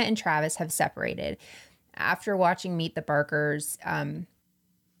Shayna and Travis have separated. After watching Meet the Barkers,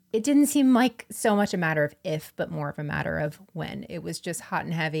 it didn't seem like so much a matter of if, but more of a matter of when. It was just hot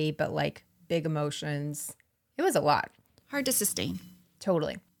and heavy, but like big emotions. It was a lot. Hard to sustain.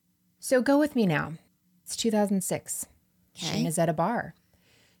 Totally. So go with me now. It's 2006. Okay. Shayna's at a bar.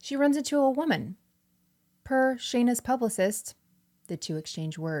 She runs into a woman. Per Shayna's publicist, the two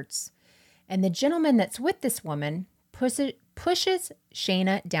exchange words. And the gentleman that's with this woman pushes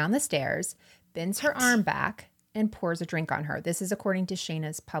Shayna down the stairs, bends her arm back, and pours a drink on her. This is according to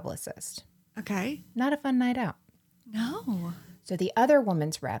Shayna's publicist. Okay. Not a fun night out. No. So the other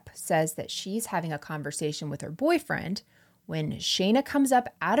woman's rep says that she's having a conversation with her boyfriend when Shayna comes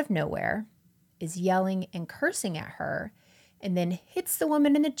up out of nowhere, is yelling and cursing at her, and then hits the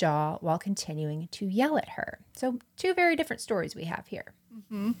woman in the jaw while continuing to yell at her. So 2 very different stories we have here.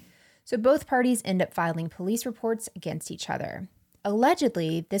 So both parties end up filing police reports against each other.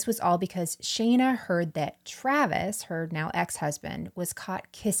 allegedly, this was all because Shayna heard that Travis, her now ex-husband, was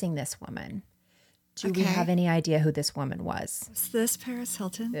caught kissing this woman. Do we have any idea who this woman was? Was this Paris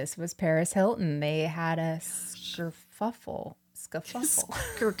Hilton? This was Paris Hilton. They had a skerfuffle.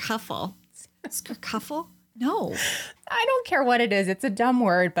 Skercuffle. Skercuffle? No. I don't care what it is. It's a dumb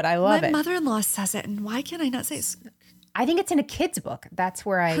word, but I love My it. mother-in-law says it, and why can I not say it? I think it's in a kid's book. That's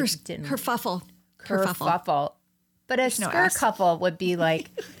where I didn't. Kerfuffle. Kerfuffle. But a skercuffle would be like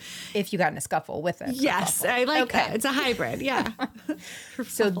if you got in a scuffle with it. Yes, I like that. It's a hybrid. Yeah.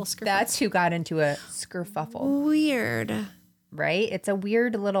 So that's who got into a skerfuffle. Weird. Right? It's a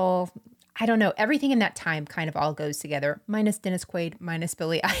weird little, I don't know. Everything in that time kind of all goes together, minus Dennis Quaid, minus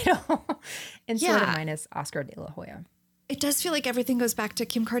Billy Idol, and sort of minus Oscar de la Hoya. It does feel like everything goes back to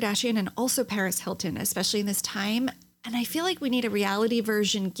Kim Kardashian and also Paris Hilton, especially in this time. And I feel like we need a reality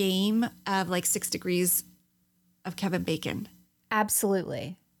version game of like 6 Degrees of Kevin Bacon.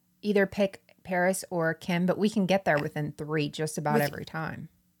 Absolutely. Either pick Paris or Kim, but we can get there within 3 just about every time.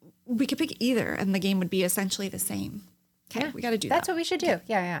 We could pick either, and the game would be essentially the same. Okay, we got to do that. That's what we should do.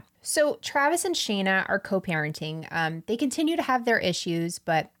 Yeah. So Travis and Shayna are co-parenting. They continue to have their issues,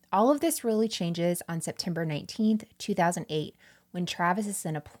 but all of this really changes on September 19th, 2008, when Travis is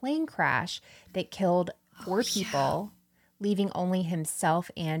in a plane crash that killed 4 people, leaving only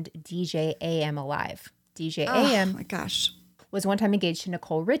himself and DJ AM alive. DJ AM, oh my gosh, was one time engaged to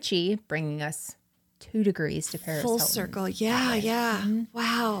Nicole Richie, bringing us 2 degrees to Paris full Hilton. circle. Yeah. Mm-hmm.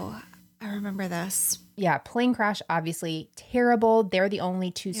 Wow. I remember this. Yeah, plane crash, obviously terrible. They're the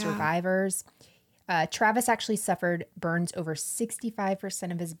only 2 survivors. Travis actually suffered burns over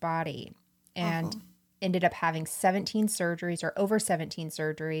 65% of his body and ended up having 17 surgeries or over 17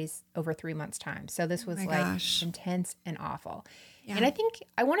 surgeries over 3 months' time. So this was intense and awful. Yeah. And I think,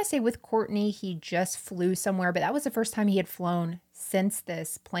 I want to say with Courtney, he just flew somewhere, but that was the first time he had flown since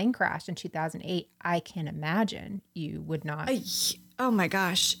this plane crash in 2008. I can imagine you would not. Oh my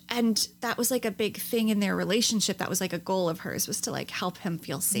gosh. And that was like a big thing in their relationship. That was like a goal of hers, was to like help him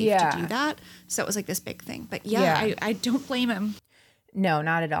feel safe to do that. So it was like this big thing. But I don't blame him. No,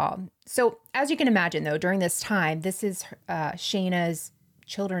 not at all. So as you can imagine, though, during this time, this is Shayna's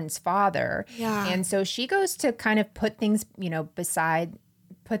children's father. Yeah. And so she goes to kind of put things,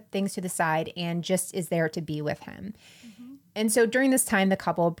 put things to the side and just is there to be with him. Mm-hmm. And so during this time, the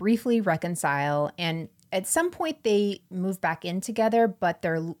couple briefly reconcile, and at some point they move back in together, but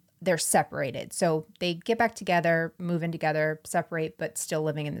they're separated. So they get back together, move in together, separate, but still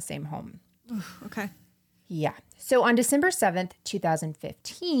living in the same home. Okay. Yeah. So on December 7th,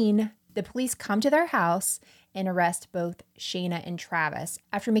 2015, the police come to their house and arrest both Shayna and Travis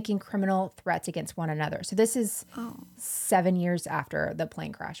after making criminal threats against one another. So this is 7 years after the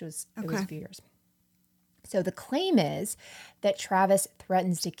plane crash. It was a few years. So the claim is that Travis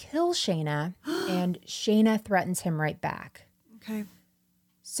threatens to kill Shayna and Shayna threatens him right back. Okay.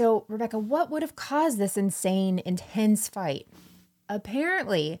 So, Rebecca, what would have caused this insane, intense fight?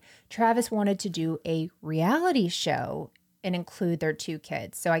 Apparently, Travis wanted to do a reality show and include their 2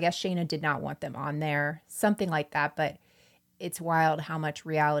 kids. So I guess Shayna did not want them on there, something like that. But it's wild how much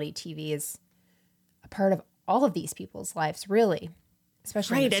reality TV is a part of all of these people's lives, really,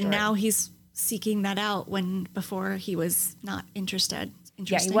 especially right. And now he's seeking that out when before he was not interested.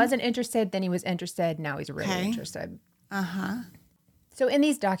 Yeah, he wasn't interested. Then he was interested. Now he's really interested. So in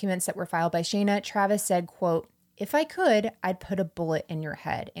these documents that were filed by Shayna, Travis said, quote, "If I could, I'd put a bullet in your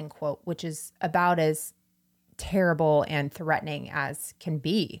head," end quote, which is about as terrible and threatening as can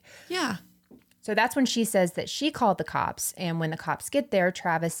be. Yeah. So that's when she says that she called the cops. And when the cops get there,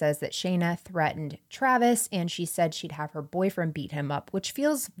 Travis says that Shayna threatened Travis and she said she'd have her boyfriend beat him up, which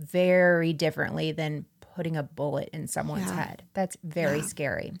feels very differently than putting a bullet in someone's head. That's very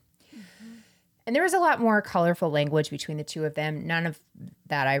scary. Mm-hmm. And there was a lot more colorful language between the 2 of them. None of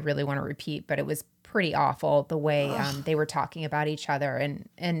that I really want to repeat, but it was pretty awful the way they were talking about each other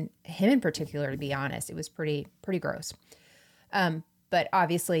and him in particular, to be honest. It was pretty gross. But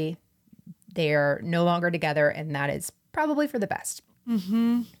obviously they're no longer together, and that is probably for the best.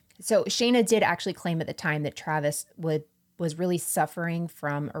 Mm-hmm. So Shayna did actually claim at the time that Travis was really suffering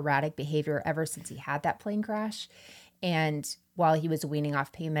from erratic behavior ever since he had that plane crash and while he was weaning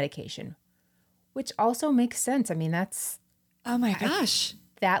off pain medication, which also makes sense. I mean, that's... Oh my gosh.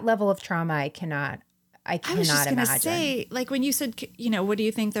 That level of trauma, I cannot imagine. I was just going to say, like when you said, what do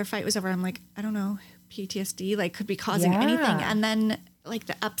you think their fight was over? I'm like, I don't know, PTSD, like could be causing anything. And then like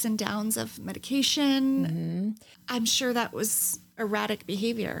the ups and downs of medication. Mm-hmm. I'm sure that was erratic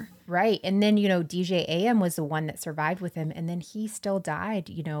behavior. Right. And then, DJ AM was the one that survived with him. And then he still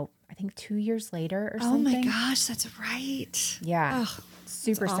died, I think 2 years later or something. Oh my gosh, that's right. Yeah. Ugh,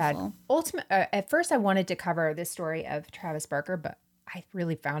 Super that's sad. awful. At first, I wanted to cover this story of Travis Barker, but I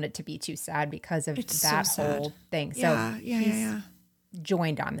really found it to be too sad because of It's that so sad. whole thing. So Yeah.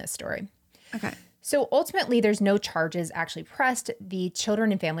 joined on this story. Okay. So ultimately, there's no charges actually pressed. The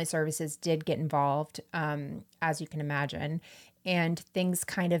Children and Family Services did get involved, as you can imagine, and things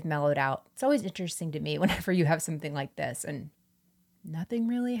kind of mellowed out. It's always interesting to me whenever you have something like this and nothing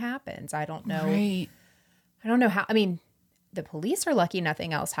really happens. I don't know. Right. I don't know how. I mean, the police are lucky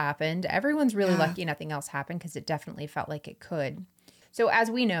nothing else happened. Everyone's really lucky nothing else happened because it definitely felt like it could. So as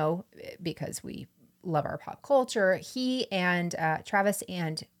we know, because we love our pop culture, he and Travis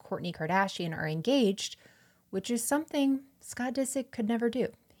and Kourtney Kardashian are engaged, which is something Scott Disick could never do.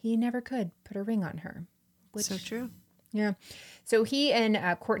 He never could put a ring on her. So true. Yeah. So he and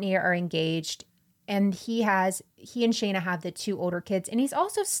Kourtney are engaged, and he and Shayna have the 2 older kids. And he's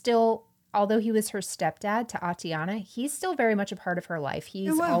also still, although he was her stepdad to Atiana, he's still very much a part of her life.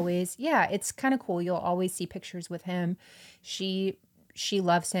 He's always, it's kind of cool. You'll always see pictures with him. She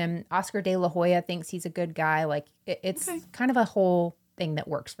loves him. Oscar De La Hoya thinks he's a good guy. Like it's kind of a whole thing that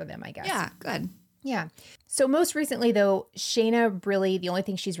works for them, I guess. Yeah, good. Yeah. So most recently, though, Shayna really, the only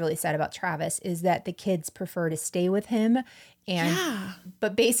thing she's really said about Travis is that the kids prefer to stay with him.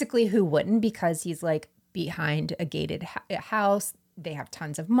 But basically, who wouldn't? Because he's like behind a gated house. They have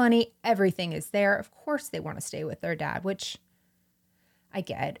tons of money. Everything is there. Of course, they want to stay with their dad, which I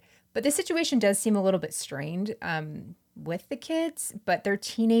get. But the situation does seem a little bit strained with the kids. But they're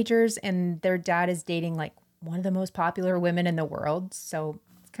teenagers, and their dad is dating like one of the most popular women in the world. So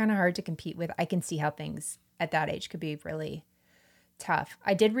kind of hard to compete with. I can see how things at that age could be really tough.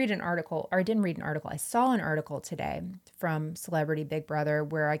 I didn't read an article. I saw an article today from Celebrity Big Brother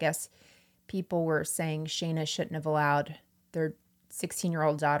where I guess people were saying Shayna shouldn't have allowed their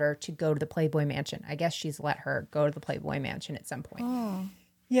 16-year-old daughter to go to the Playboy Mansion. I guess she's let her go to the Playboy Mansion at some point. Oh.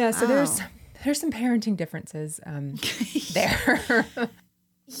 Yeah, so there's some parenting differences there.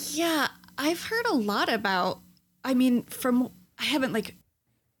 Yeah, I've heard a lot about, I haven't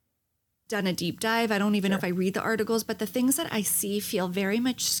done a deep dive. I don't even know if I read the articles, but the things that I see feel very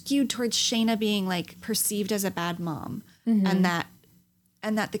much skewed towards Shayna being perceived as a bad mom, and that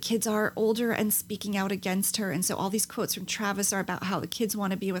the kids are older and speaking out against her. And so all these quotes from Travis are about how the kids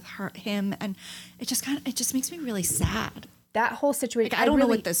want to be with him. And it just makes me really sad. That whole situation. I don't know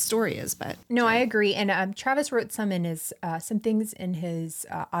what the story is, but no, I agree. And Travis wrote some things in his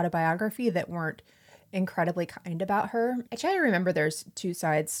autobiography that weren't incredibly kind about her. I try to remember there's 2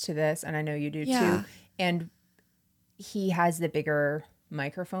 sides to this, and I know you do too. And he has the bigger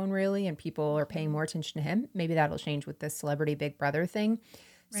microphone, really, and people are paying more attention to him. Maybe that'll change with this Celebrity Big Brother thing.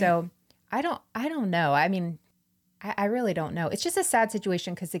 Right. So I don't know. I mean, I really don't know. It's just a sad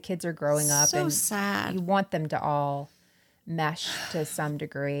situation because the kids are growing up, and sad. You want them to all mesh to some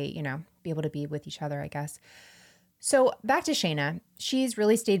degree, be able to be with each other, I guess. So back to Shayna. She's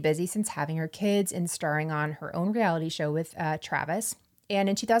really stayed busy since having her kids and starring on her own reality show with Travis. And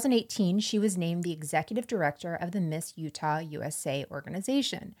in 2018, she was named the executive director of the Miss Utah USA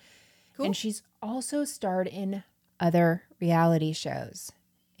organization. Cool. And she's also starred in other reality shows,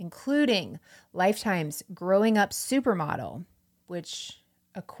 including Lifetime's Growing Up Supermodel, which,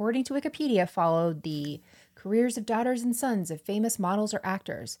 according to Wikipedia, followed the careers of daughters and sons of famous models or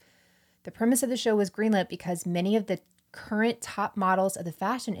actors. The premise of the show was greenlit because many of the current top models of the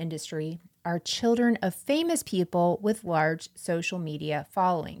fashion industry are children of famous people with large social media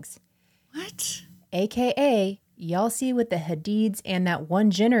followings. What? AKA, y'all see what the Hadids and that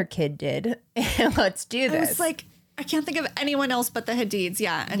one Jenner kid did. Let's do this. I was like, I can't think of anyone else but the Hadids.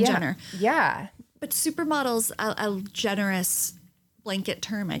 Yeah, and Jenner. Yeah. But supermodel's a generous blanket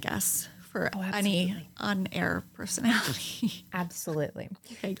term, I guess, for any on-air personality. Absolutely.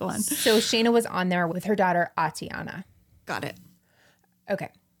 Okay, go on. So Shayna was on there with her daughter, Atiana. Got it. Okay.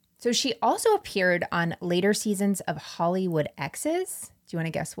 So she also appeared on later seasons of Hollywood Exes. Do you want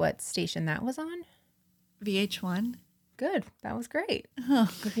to guess what station that was on? VH1. Good. That was great.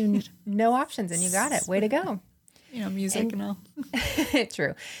 Give you no options and you got it. Way to go. Music and all.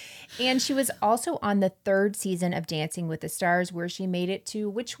 True. And she was also on the 3rd season of Dancing with the Stars, where she made it to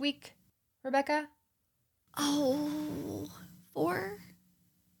which week, Rebecca? Oh, 4?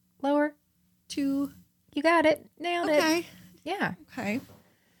 Lower? 2? You got it. Nailed it. Okay. Yeah. Okay.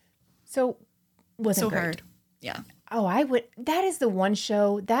 So, wasn't so great. hard. Yeah. Oh, I would. That is the one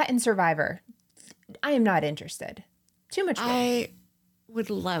show, that and Survivor. I am not interested. Too much work. I would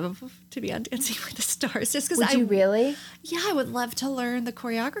love to be on Dancing with the Stars just because Would you really? Yeah, I would love to learn the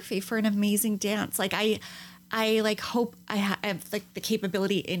choreography for an amazing dance. Like I like hope I have like the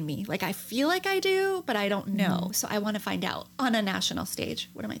capability in me. Like I feel like I do, but I don't know. So I want to find out on a national stage.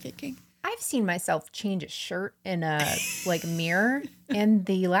 What am I thinking? I've seen myself change a shirt in a like mirror, and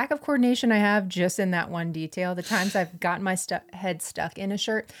the lack of coordination I have just in that one detail, the times I've gotten my head stuck in a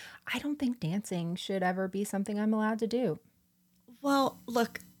shirt, I don't think dancing should ever be something I'm allowed to do. Well,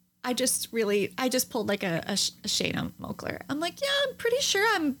 look, I just pulled like a Shayna Moakler. I'm like, yeah, I'm pretty sure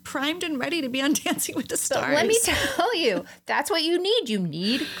I'm primed and ready to be on Dancing with the Stars. But let me tell you, that's what you need. You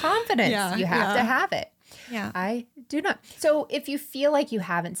need confidence. Yeah, you have to have it. Yeah. I do not. So if you feel like you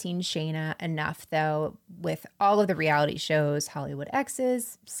haven't seen Shayna enough, though, with all of the reality shows, Hollywood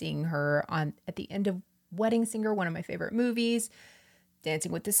Exes, seeing her on at the end of Wedding Singer, one of my favorite movies,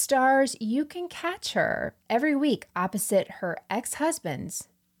 Dancing with the Stars, you can catch her every week opposite her ex-husband's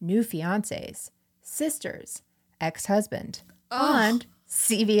new fiancés, sisters, ex-husband on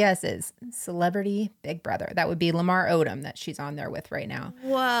CBS's Celebrity Big Brother. That would be Lamar Odom that she's on there with right now.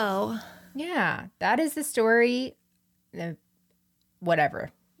 Whoa. Yeah, that is the story.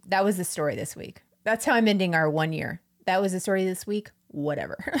 Whatever. That was the story this week. That's how I'm ending our 1 year. That was the story this week.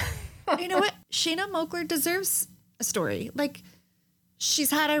 Whatever. You know what? Shayna Moakler deserves a story. Like,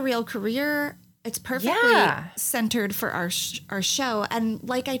 she's had a real career. It's perfectly centered for our show. And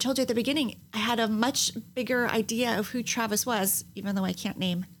like I told you at the beginning, I had a much bigger idea of who Travis was, even though I can't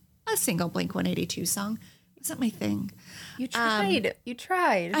name a single Blink-182 song. It's not my thing. You tried. You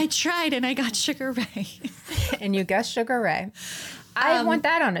tried. I tried, and I got Sugar Ray. And you guessed Sugar Ray. I want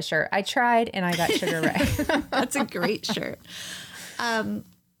that on a shirt. I tried, and I got Sugar Ray. That's a great shirt.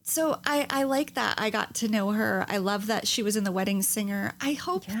 So I like that. I got to know her. I love that she was in The Wedding Singer. I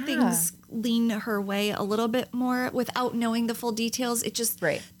hope things lean her way a little bit more without knowing the full details. It just,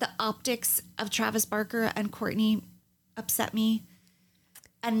 the optics of Travis Barker and Courtney upset me.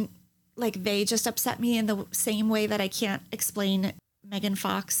 And like they just upset me in the same way that I can't explain Megan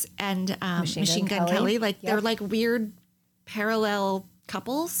Fox and Machine Gun Kelly. Like they're like weird parallel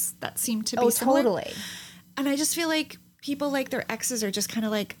couples that seem to be similar. Totally. And I just feel like people like their exes are just kind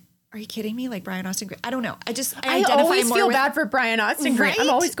of like, are you kidding me? Like Brian Austin Green. I don't know. I always feel bad for Brian Austin Green. I'm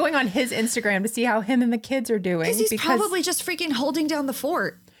always going on his Instagram to see how him and the kids are doing. Because he's probably just freaking holding down the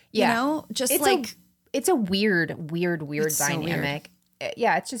fort. You know? Just it's a weird dynamic. So weird.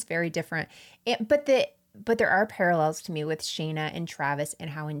 Yeah, it's just very different. But there are parallels to me with Shayna and Travis and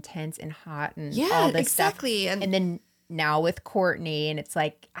how intense and hot and all this stuff. And then now with Courtney, and it's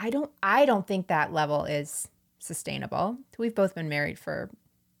like I don't think that level is sustainable. We've both been married for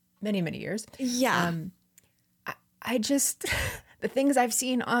many, many years. Yeah. I just the things I've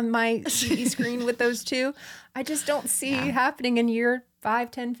seen on my TV screen with those two, I just don't see happening in year 5,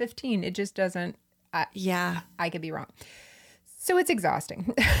 10, 15. It just doesn't. I could be wrong. So it's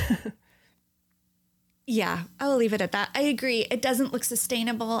exhausting. Yeah, I'll leave it at that. I agree. It doesn't look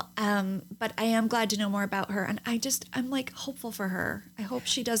sustainable, but I am glad to know more about her. And I'm like hopeful for her. I hope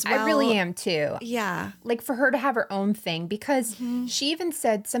she does well. I really am too. Yeah. Like for her to have her own thing, because she even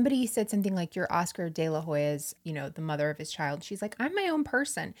somebody said something like, you're Oscar De La Hoya's, the mother of his child. She's like, I'm my own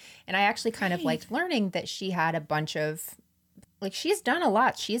person. And I actually kind of liked learning that she had a bunch of, like she's done a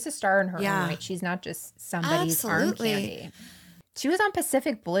lot. She's a star in her own right. She's not just somebody's arm candy. She was on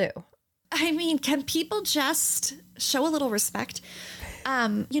Pacific Blue. I mean, can people just show a little respect?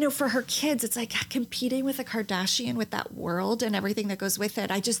 For her kids, it's like competing with a Kardashian with that world and everything that goes with it.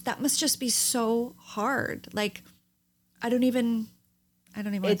 that must just be so hard. Like, I don't even want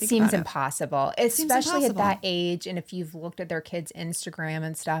to think about it. It seems impossible, especially at that age. And if you've looked at their kids' Instagram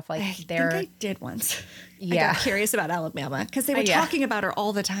and stuff, like I think I did once. Yeah. I got curious about Alabama because they were talking about her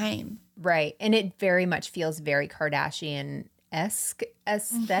all the time. Right. And it very much feels very Kardashian-esque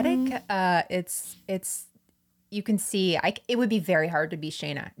aesthetic. It's you can see it would be very hard to be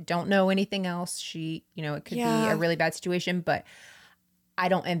Shayna. Don't know anything else. She, it could be a really bad situation, but I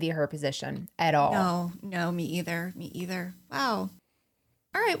don't envy her position at all. No, me either. Wow.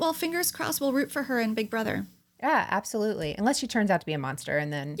 All right, well, fingers crossed we'll root for her in Big Brother. Yeah, absolutely. Unless she turns out to be a monster,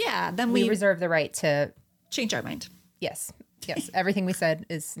 and then we reserve the right to change our mind. Yes. Everything we said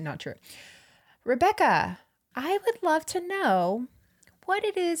is not true. Rebecca, I would love to know what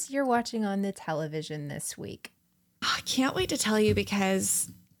it is you're watching on the television this week. I can't wait to tell you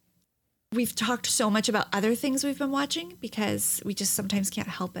because we've talked so much about other things we've been watching because we just sometimes can't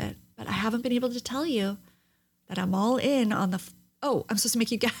help it. But I haven't been able to tell you that I'm all in on the... Oh, I'm supposed to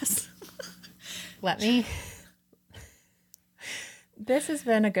make you guess. Let me... This has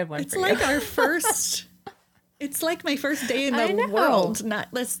been a good one It's for you. like our first It's like my first day in I know. the world. Not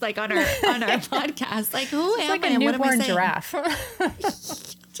let's like on our podcast. Like who It's am like I? a and what am I newborn saying? giraffe.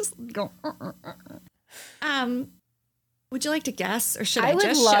 Just go. Would you like to guess, or should I, I would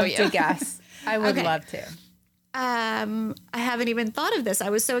just love show you? to guess. I would Okay. love to. I haven't even thought of this. I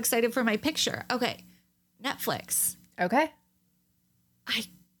was so excited for my picture. Okay, Netflix. Okay. I'm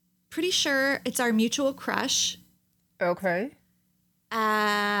pretty sure it's our mutual crush. Okay.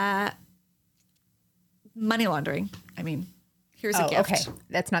 Money laundering. I mean, here's a Oh, gift. okay.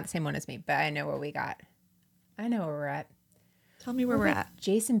 That's not the same one as me, but I know what we got. I know where we're at. Tell me where we're at.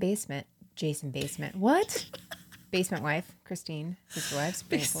 Jason Basement. What? Basement wife, Christine, sister wives,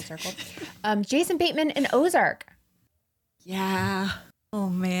 bring it full circle. Jason Bateman and Ozark. Yeah. Oh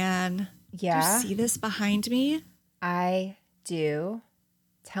man. Yeah. Do you see this behind me? I do.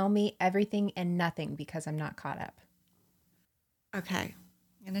 Tell me everything and nothing because I'm not caught up. Okay.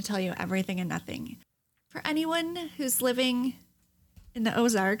 I'm going to tell you everything and nothing. For anyone who's living in the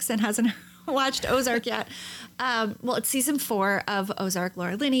Ozarks and hasn't watched Ozark yet, well, it's season 4 of Ozark.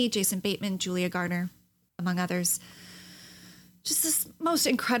 Laura Linney, Jason Bateman, Julia Garner, among others. Just this most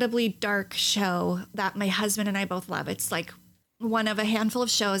incredibly dark show that my husband and I both love. It's like one of a handful of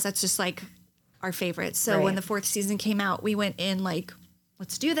shows that's just like our favorite. So when Right. the 4th season came out, we went in like,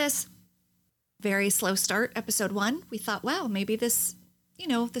 let's do this. Very slow start, episode 1. We thought, wow, maybe this, the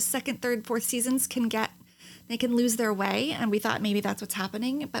 2nd, 3rd, 4th seasons they can lose their way. And we thought maybe that's what's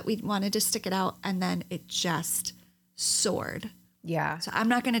happening, but we wanted to stick it out. And then it just soared. Yeah. So I'm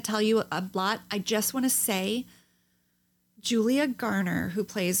not going to tell you a lot. I just want to say Julia Garner, who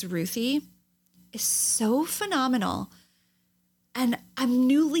plays Ruthie, is so phenomenal. And I'm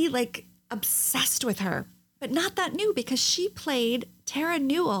newly like obsessed with her, but not that new because she played Tara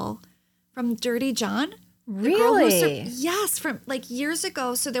Newell from Dirty John. The girl who Really? yes, from like years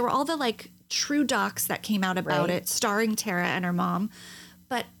ago. So there were all the like true docs that came out about Right. it, starring Tara and her mom.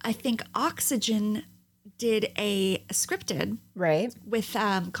 But I think Oxygen did a scripted Right. with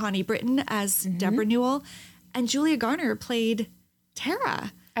Connie Britton as Deborah Newell, and Julia Garner played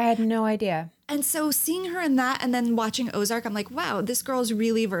Tara. I had no idea. And so seeing her in that and then watching Ozark, I'm like, wow, this girl's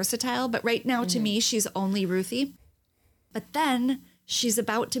really versatile. But right now, to me, she's only Ruthie. But then she's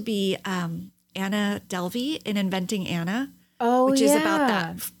about to be Anna Delvey in Inventing Anna, Oh, which is about yeah.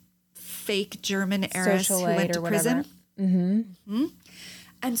 that fake German heiress who Socialite went to or whatever. prison.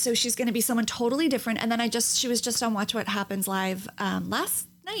 And so she's going to be someone totally different. And then she was just on Watch What Happens Live last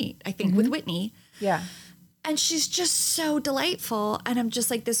night, I think, with Whitney. Yeah. And she's just so delightful. And I'm just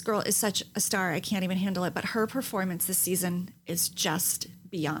like, this girl is such a star. I can't even handle it. But her performance this season is just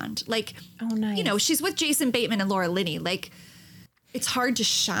beyond. Like, Oh, nice. she's with Jason Bateman and Laura Linney. Like, it's hard to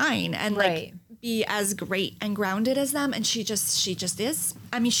shine and Right. like be as great and grounded as them. And she just is.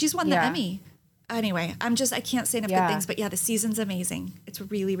 I mean, she's won the Yeah. Emmy. Anyway, I can't say enough Yeah. good things. But yeah, the season's amazing. It's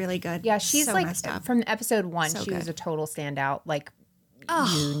really, really good. Yeah, she's so like messed up. from episode 1, So she was good. a total standout. Like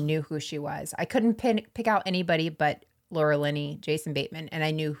you knew who she was. I couldn't pick out anybody but Laura Linney, Jason Bateman, and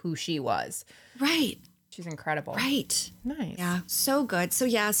I knew who she was. Right. She's incredible. Right. Nice. Yeah. So good. So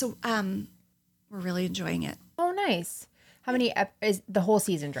yeah. So we're really enjoying it. Oh, nice. How many is the whole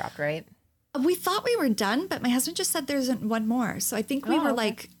season dropped, right? We thought we were done, but my husband just said there's one more. So I think we Oh, were okay.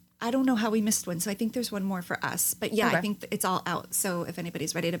 like, I don't know how we missed one. So I think there's one more for us. But yeah, Okay. I think it's all out. So if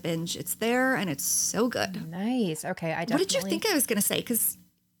anybody's ready to binge, it's there and it's so good. Nice. Okay, I definitely. What did you think I was going to say? Because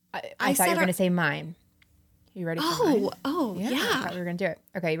I I thought you said were going to say mine. You ready for mine? yeah. I thought we were going to do it.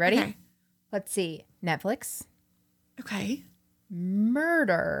 Okay, you ready? Okay. Let's see. Netflix. Okay.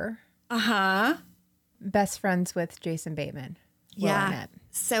 Murder. Uh-huh. Best friends with Jason Bateman. Will Yeah. Arnett.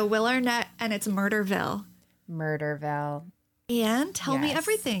 So Will Arnett and it's Murderville. Murderville. And tell me Yes.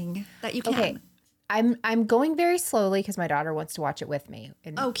 everything that you can. Okay. I'm going very slowly because my daughter wants to watch it with me.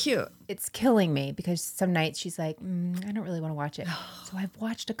 And Oh, cute. it's killing me because some nights she's like, I don't really want to watch it. So I've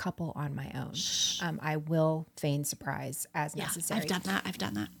watched a couple on my own. I will feign surprise as Yeah, necessary. I've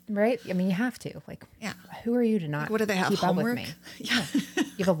done that. Right? I mean, you have to. Like, Yeah. who are you to not What do they have, keep up with homework? me? Yeah.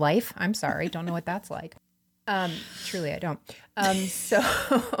 You have a life? I'm sorry. Don't know what that's like. Truly, I don't. So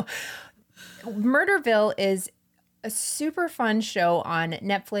Murderville is a super fun show on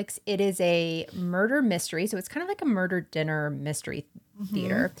Netflix. It is a murder mystery. So it's kind of like a murder dinner mystery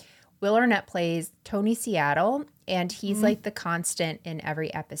theater. Will Arnett plays Tony Seattle, and he's like the constant in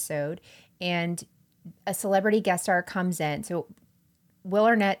every episode. And a celebrity guest star comes in. So Will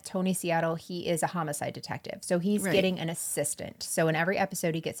Arnett, Tony Seattle, he is a homicide detective. So he's Right. getting an assistant. So in every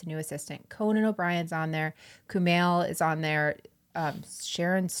episode, he gets a new assistant. Conan O'Brien's on there. Kumail is on there.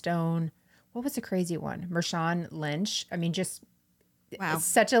 Sharon Stone. What was the crazy one? Marshawn Lynch. I mean, just Wow.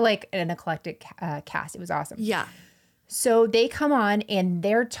 Such a an eclectic cast. It was awesome. Yeah. So they come on and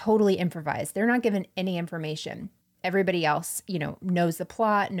they're totally improvised. They're not given any information. Everybody else, knows the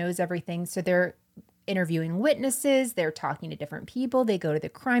plot, knows everything. So they're interviewing witnesses. They're talking to different people. They go to the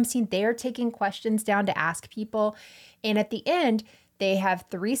crime scene. They're taking questions down to ask people. And at the end, they have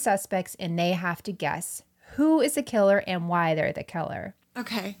 3 suspects and they have to guess who is the killer and why they're the killer.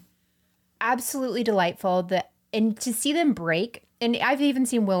 Okay. Absolutely delightful. And to see them break, and I've even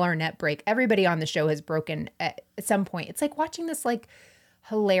seen Will Arnett break. Everybody on the show has broken at some point. It's like watching this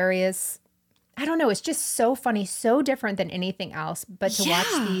hilarious, I don't know, it's just so funny, so different than anything else. But to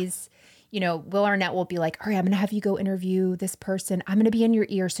watch these, Will Arnett will be like, all right, I'm going to have you go interview this person. I'm going to be in your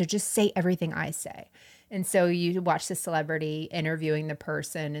ear, so just say everything I say. And so you watch the celebrity interviewing the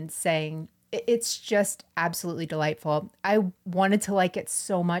person and saying, it's just absolutely delightful. I wanted to like it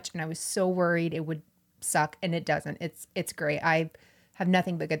so much, and I was so worried it would suck, and it doesn't. It's great. I have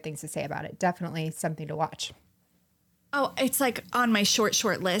nothing but good things to say about it. Definitely something to watch. Oh, it's on my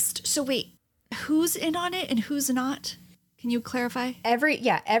short list. So wait, who's in on it and who's not? Can you clarify?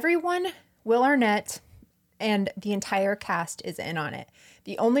 Everyone, Will Arnett and the entire cast is in on it.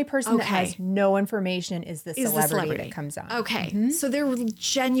 The only person that has no information is the celebrity that comes on. Okay. Mm-hmm. So they're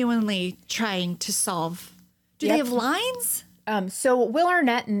genuinely trying to solve. Do they have lines? So Will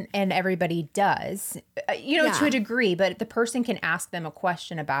Arnett and everybody does, to a degree, but the person can ask them a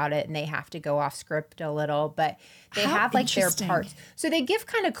question about it and they have to go off script a little, but they have their parts. So they give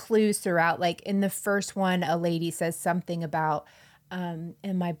kind of clues throughout. In the first one, a lady says something about, and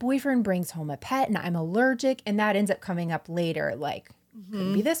my boyfriend brings home a pet and I'm allergic. And that ends up coming up later.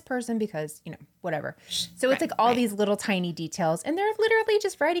 Could be this person because, whatever. So it's all these little tiny details, and they're literally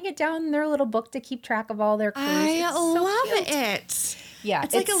just writing it down in their little book to keep track of all their clues. I love it. Yeah.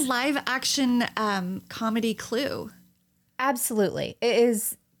 It's like a live action comedy Clue. Absolutely. It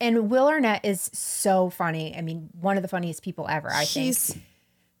is. And Will Arnett is so funny. I mean, one of the funniest people ever, I think.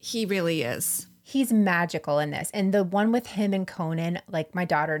 He really is. He's magical in this. And the one with him and Conan, my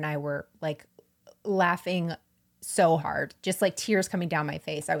daughter and I were laughing so hard, just tears coming down my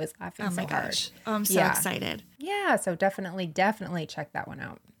face. I was laughing so hard. Oh, I'm so excited. Yeah, so definitely check that one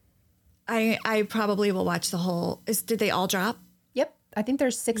out. I probably will watch the whole. Did they all drop? Yep, I think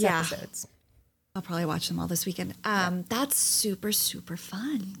there's 6 episodes. I'll probably watch them all this weekend. That's super, super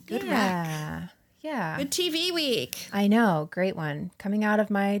fun. Good rec. Yeah. Good TV week. I know, great one. Coming out of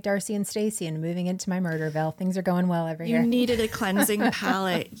my Darcy and Stacy and moving into my Murderville, things are going well over here. You needed a cleansing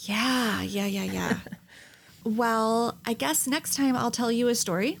palate. Yeah. Well, I guess next time I'll tell you a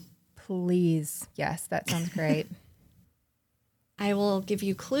story. Please. Yes, that sounds great. I will give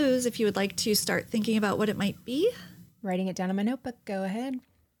you clues if you would like to start thinking about what it might be. Writing it down in my notebook. Go ahead.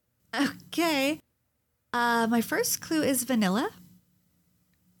 Okay. My first clue is vanilla.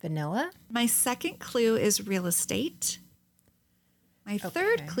 Vanilla? My second clue is real estate. My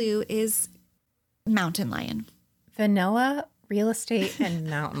third clue is mountain lion. Vanilla, real estate, and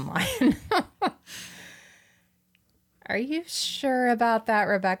mountain lion. Are you sure about that,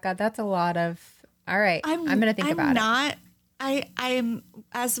 Rebecca? That's a lot of... All right, I'm going to think about it. I am,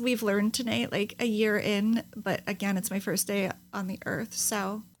 as we've learned tonight, a year in, but again, it's my first day on the earth,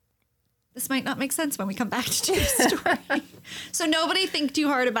 so this might not make sense when we come back to do the story. So nobody think too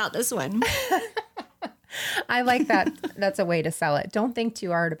hard about this one. I like that. That's a way to sell it. Don't think too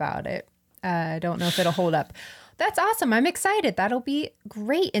hard about it. I don't know if it'll hold up. That's awesome. I'm excited. That'll be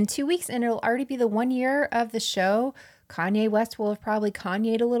great in 2 weeks, and it'll already be the 1 year of the show. Kanye West will have probably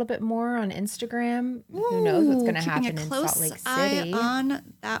Kanye'd a little bit more on Instagram. Who knows what's going to happen in Salt Lake City. Eye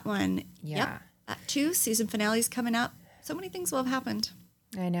on that one. Yeah. Yep. That too. Season finale's coming up. So many things will have happened.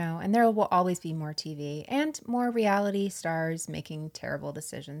 I know. And there will always be more TV and more reality stars making terrible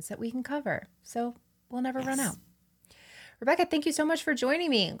decisions that we can cover. So we'll never run out. Rebecca, thank you so much for joining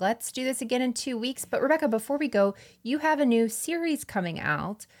me. Let's do this again in 2 weeks. But Rebecca, before we go, you have a new series coming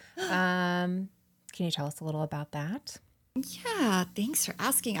out. Can you tell us a little about that? Yeah, thanks for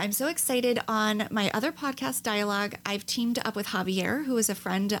asking. I'm so excited. On my other podcast, Dialogue, I've teamed up with Javier, who is a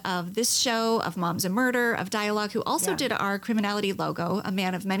friend of this show, of Moms and Murder, of Dialogue, who also did our Criminality logo, a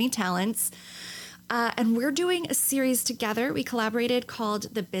man of many talents. And we're doing a series together. We collaborated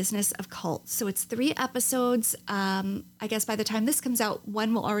called The Business of Cults. So it's 3 episodes. I guess by the time this comes out,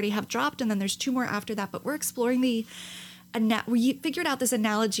 1 will already have dropped, and then there's 2 more after that. But we're exploring we figured out this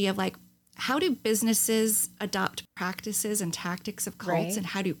analogy of how do businesses adopt practices and tactics of cults, and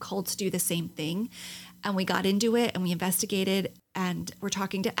how do cults do the same thing? And we got into it and we investigated, and we're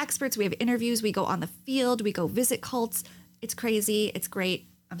talking to experts. We have interviews. We go on the field. We go visit cults. It's crazy. It's great.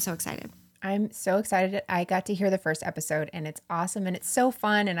 I'm so excited. I'm so excited. I got to hear the first episode and it's awesome and it's so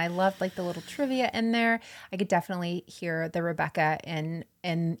fun. And I loved like the little trivia in there. I could definitely hear the Rebecca and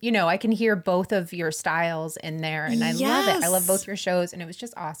you know, I can hear both of your styles in there and I love it. I love both your shows and it was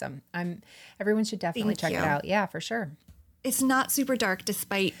just awesome. Everyone should definitely check it out. Yeah, for sure. It's not super dark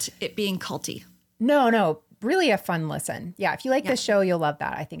despite it being culty. No, really a fun listen. Yeah, if you like this show, you'll love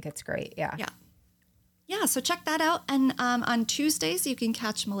that. I think it's great. Yeah. Yeah, so check that out. And on Tuesdays, you can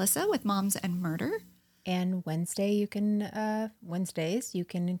catch Melissa with Moms and Murder. And Wednesdays, you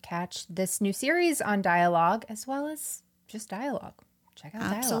can catch this new series on Dialogue as well as just Dialogue. Check out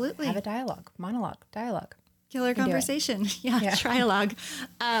Absolutely. Dialogue. Have a dialogue. Killer conversation. Yeah, trialogue.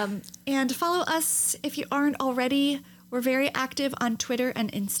 And follow us if you aren't already. We're very active on Twitter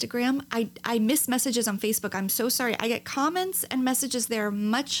and Instagram. I miss messages on Facebook. I'm so sorry. I get comments and messages there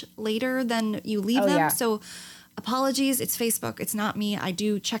much later than you leave them. Yeah. So apologies. It's Facebook. It's not me. I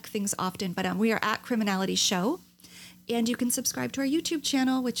do check things often, but we are at Criminality Show. And you can subscribe to our YouTube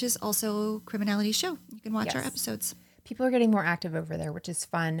channel, which is also Criminality Show. You can watch our episodes. People are getting more active over there, which is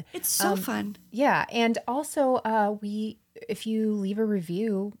fun. It's so fun. Yeah. And also, if you leave a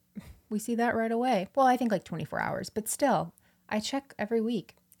review, we see that right away. Well, I think like 24 hours, but still, I check every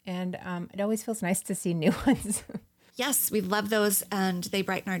week. And it always feels nice to see new ones. Yes, we love those and they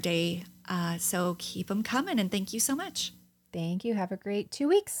brighten our day. So keep them coming and thank you so much. Thank you. Have a great 2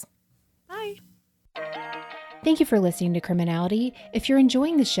 weeks. Bye. Thank you for listening to Criminality. If you're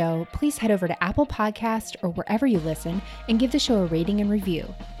enjoying the show, please head over to Apple Podcast or wherever you listen and give the show a rating and review.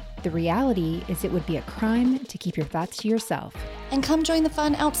 The reality is it would be a crime to keep your thoughts to yourself. And come join the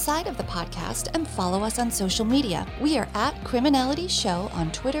fun outside of the podcast and follow us on social media. We are at Criminality Show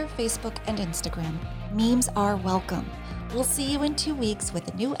on Twitter, Facebook, and Instagram. Memes are welcome. We'll see you in 2 weeks with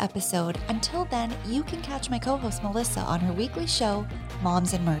a new episode. Until then, you can catch my co-host Melissa on her weekly show,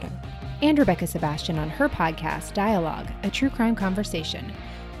 Moms and Murder. And Rebecca Sebastian on her podcast, Dialogue, a true crime conversation.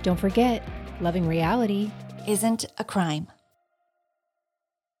 Don't forget, loving reality isn't a crime.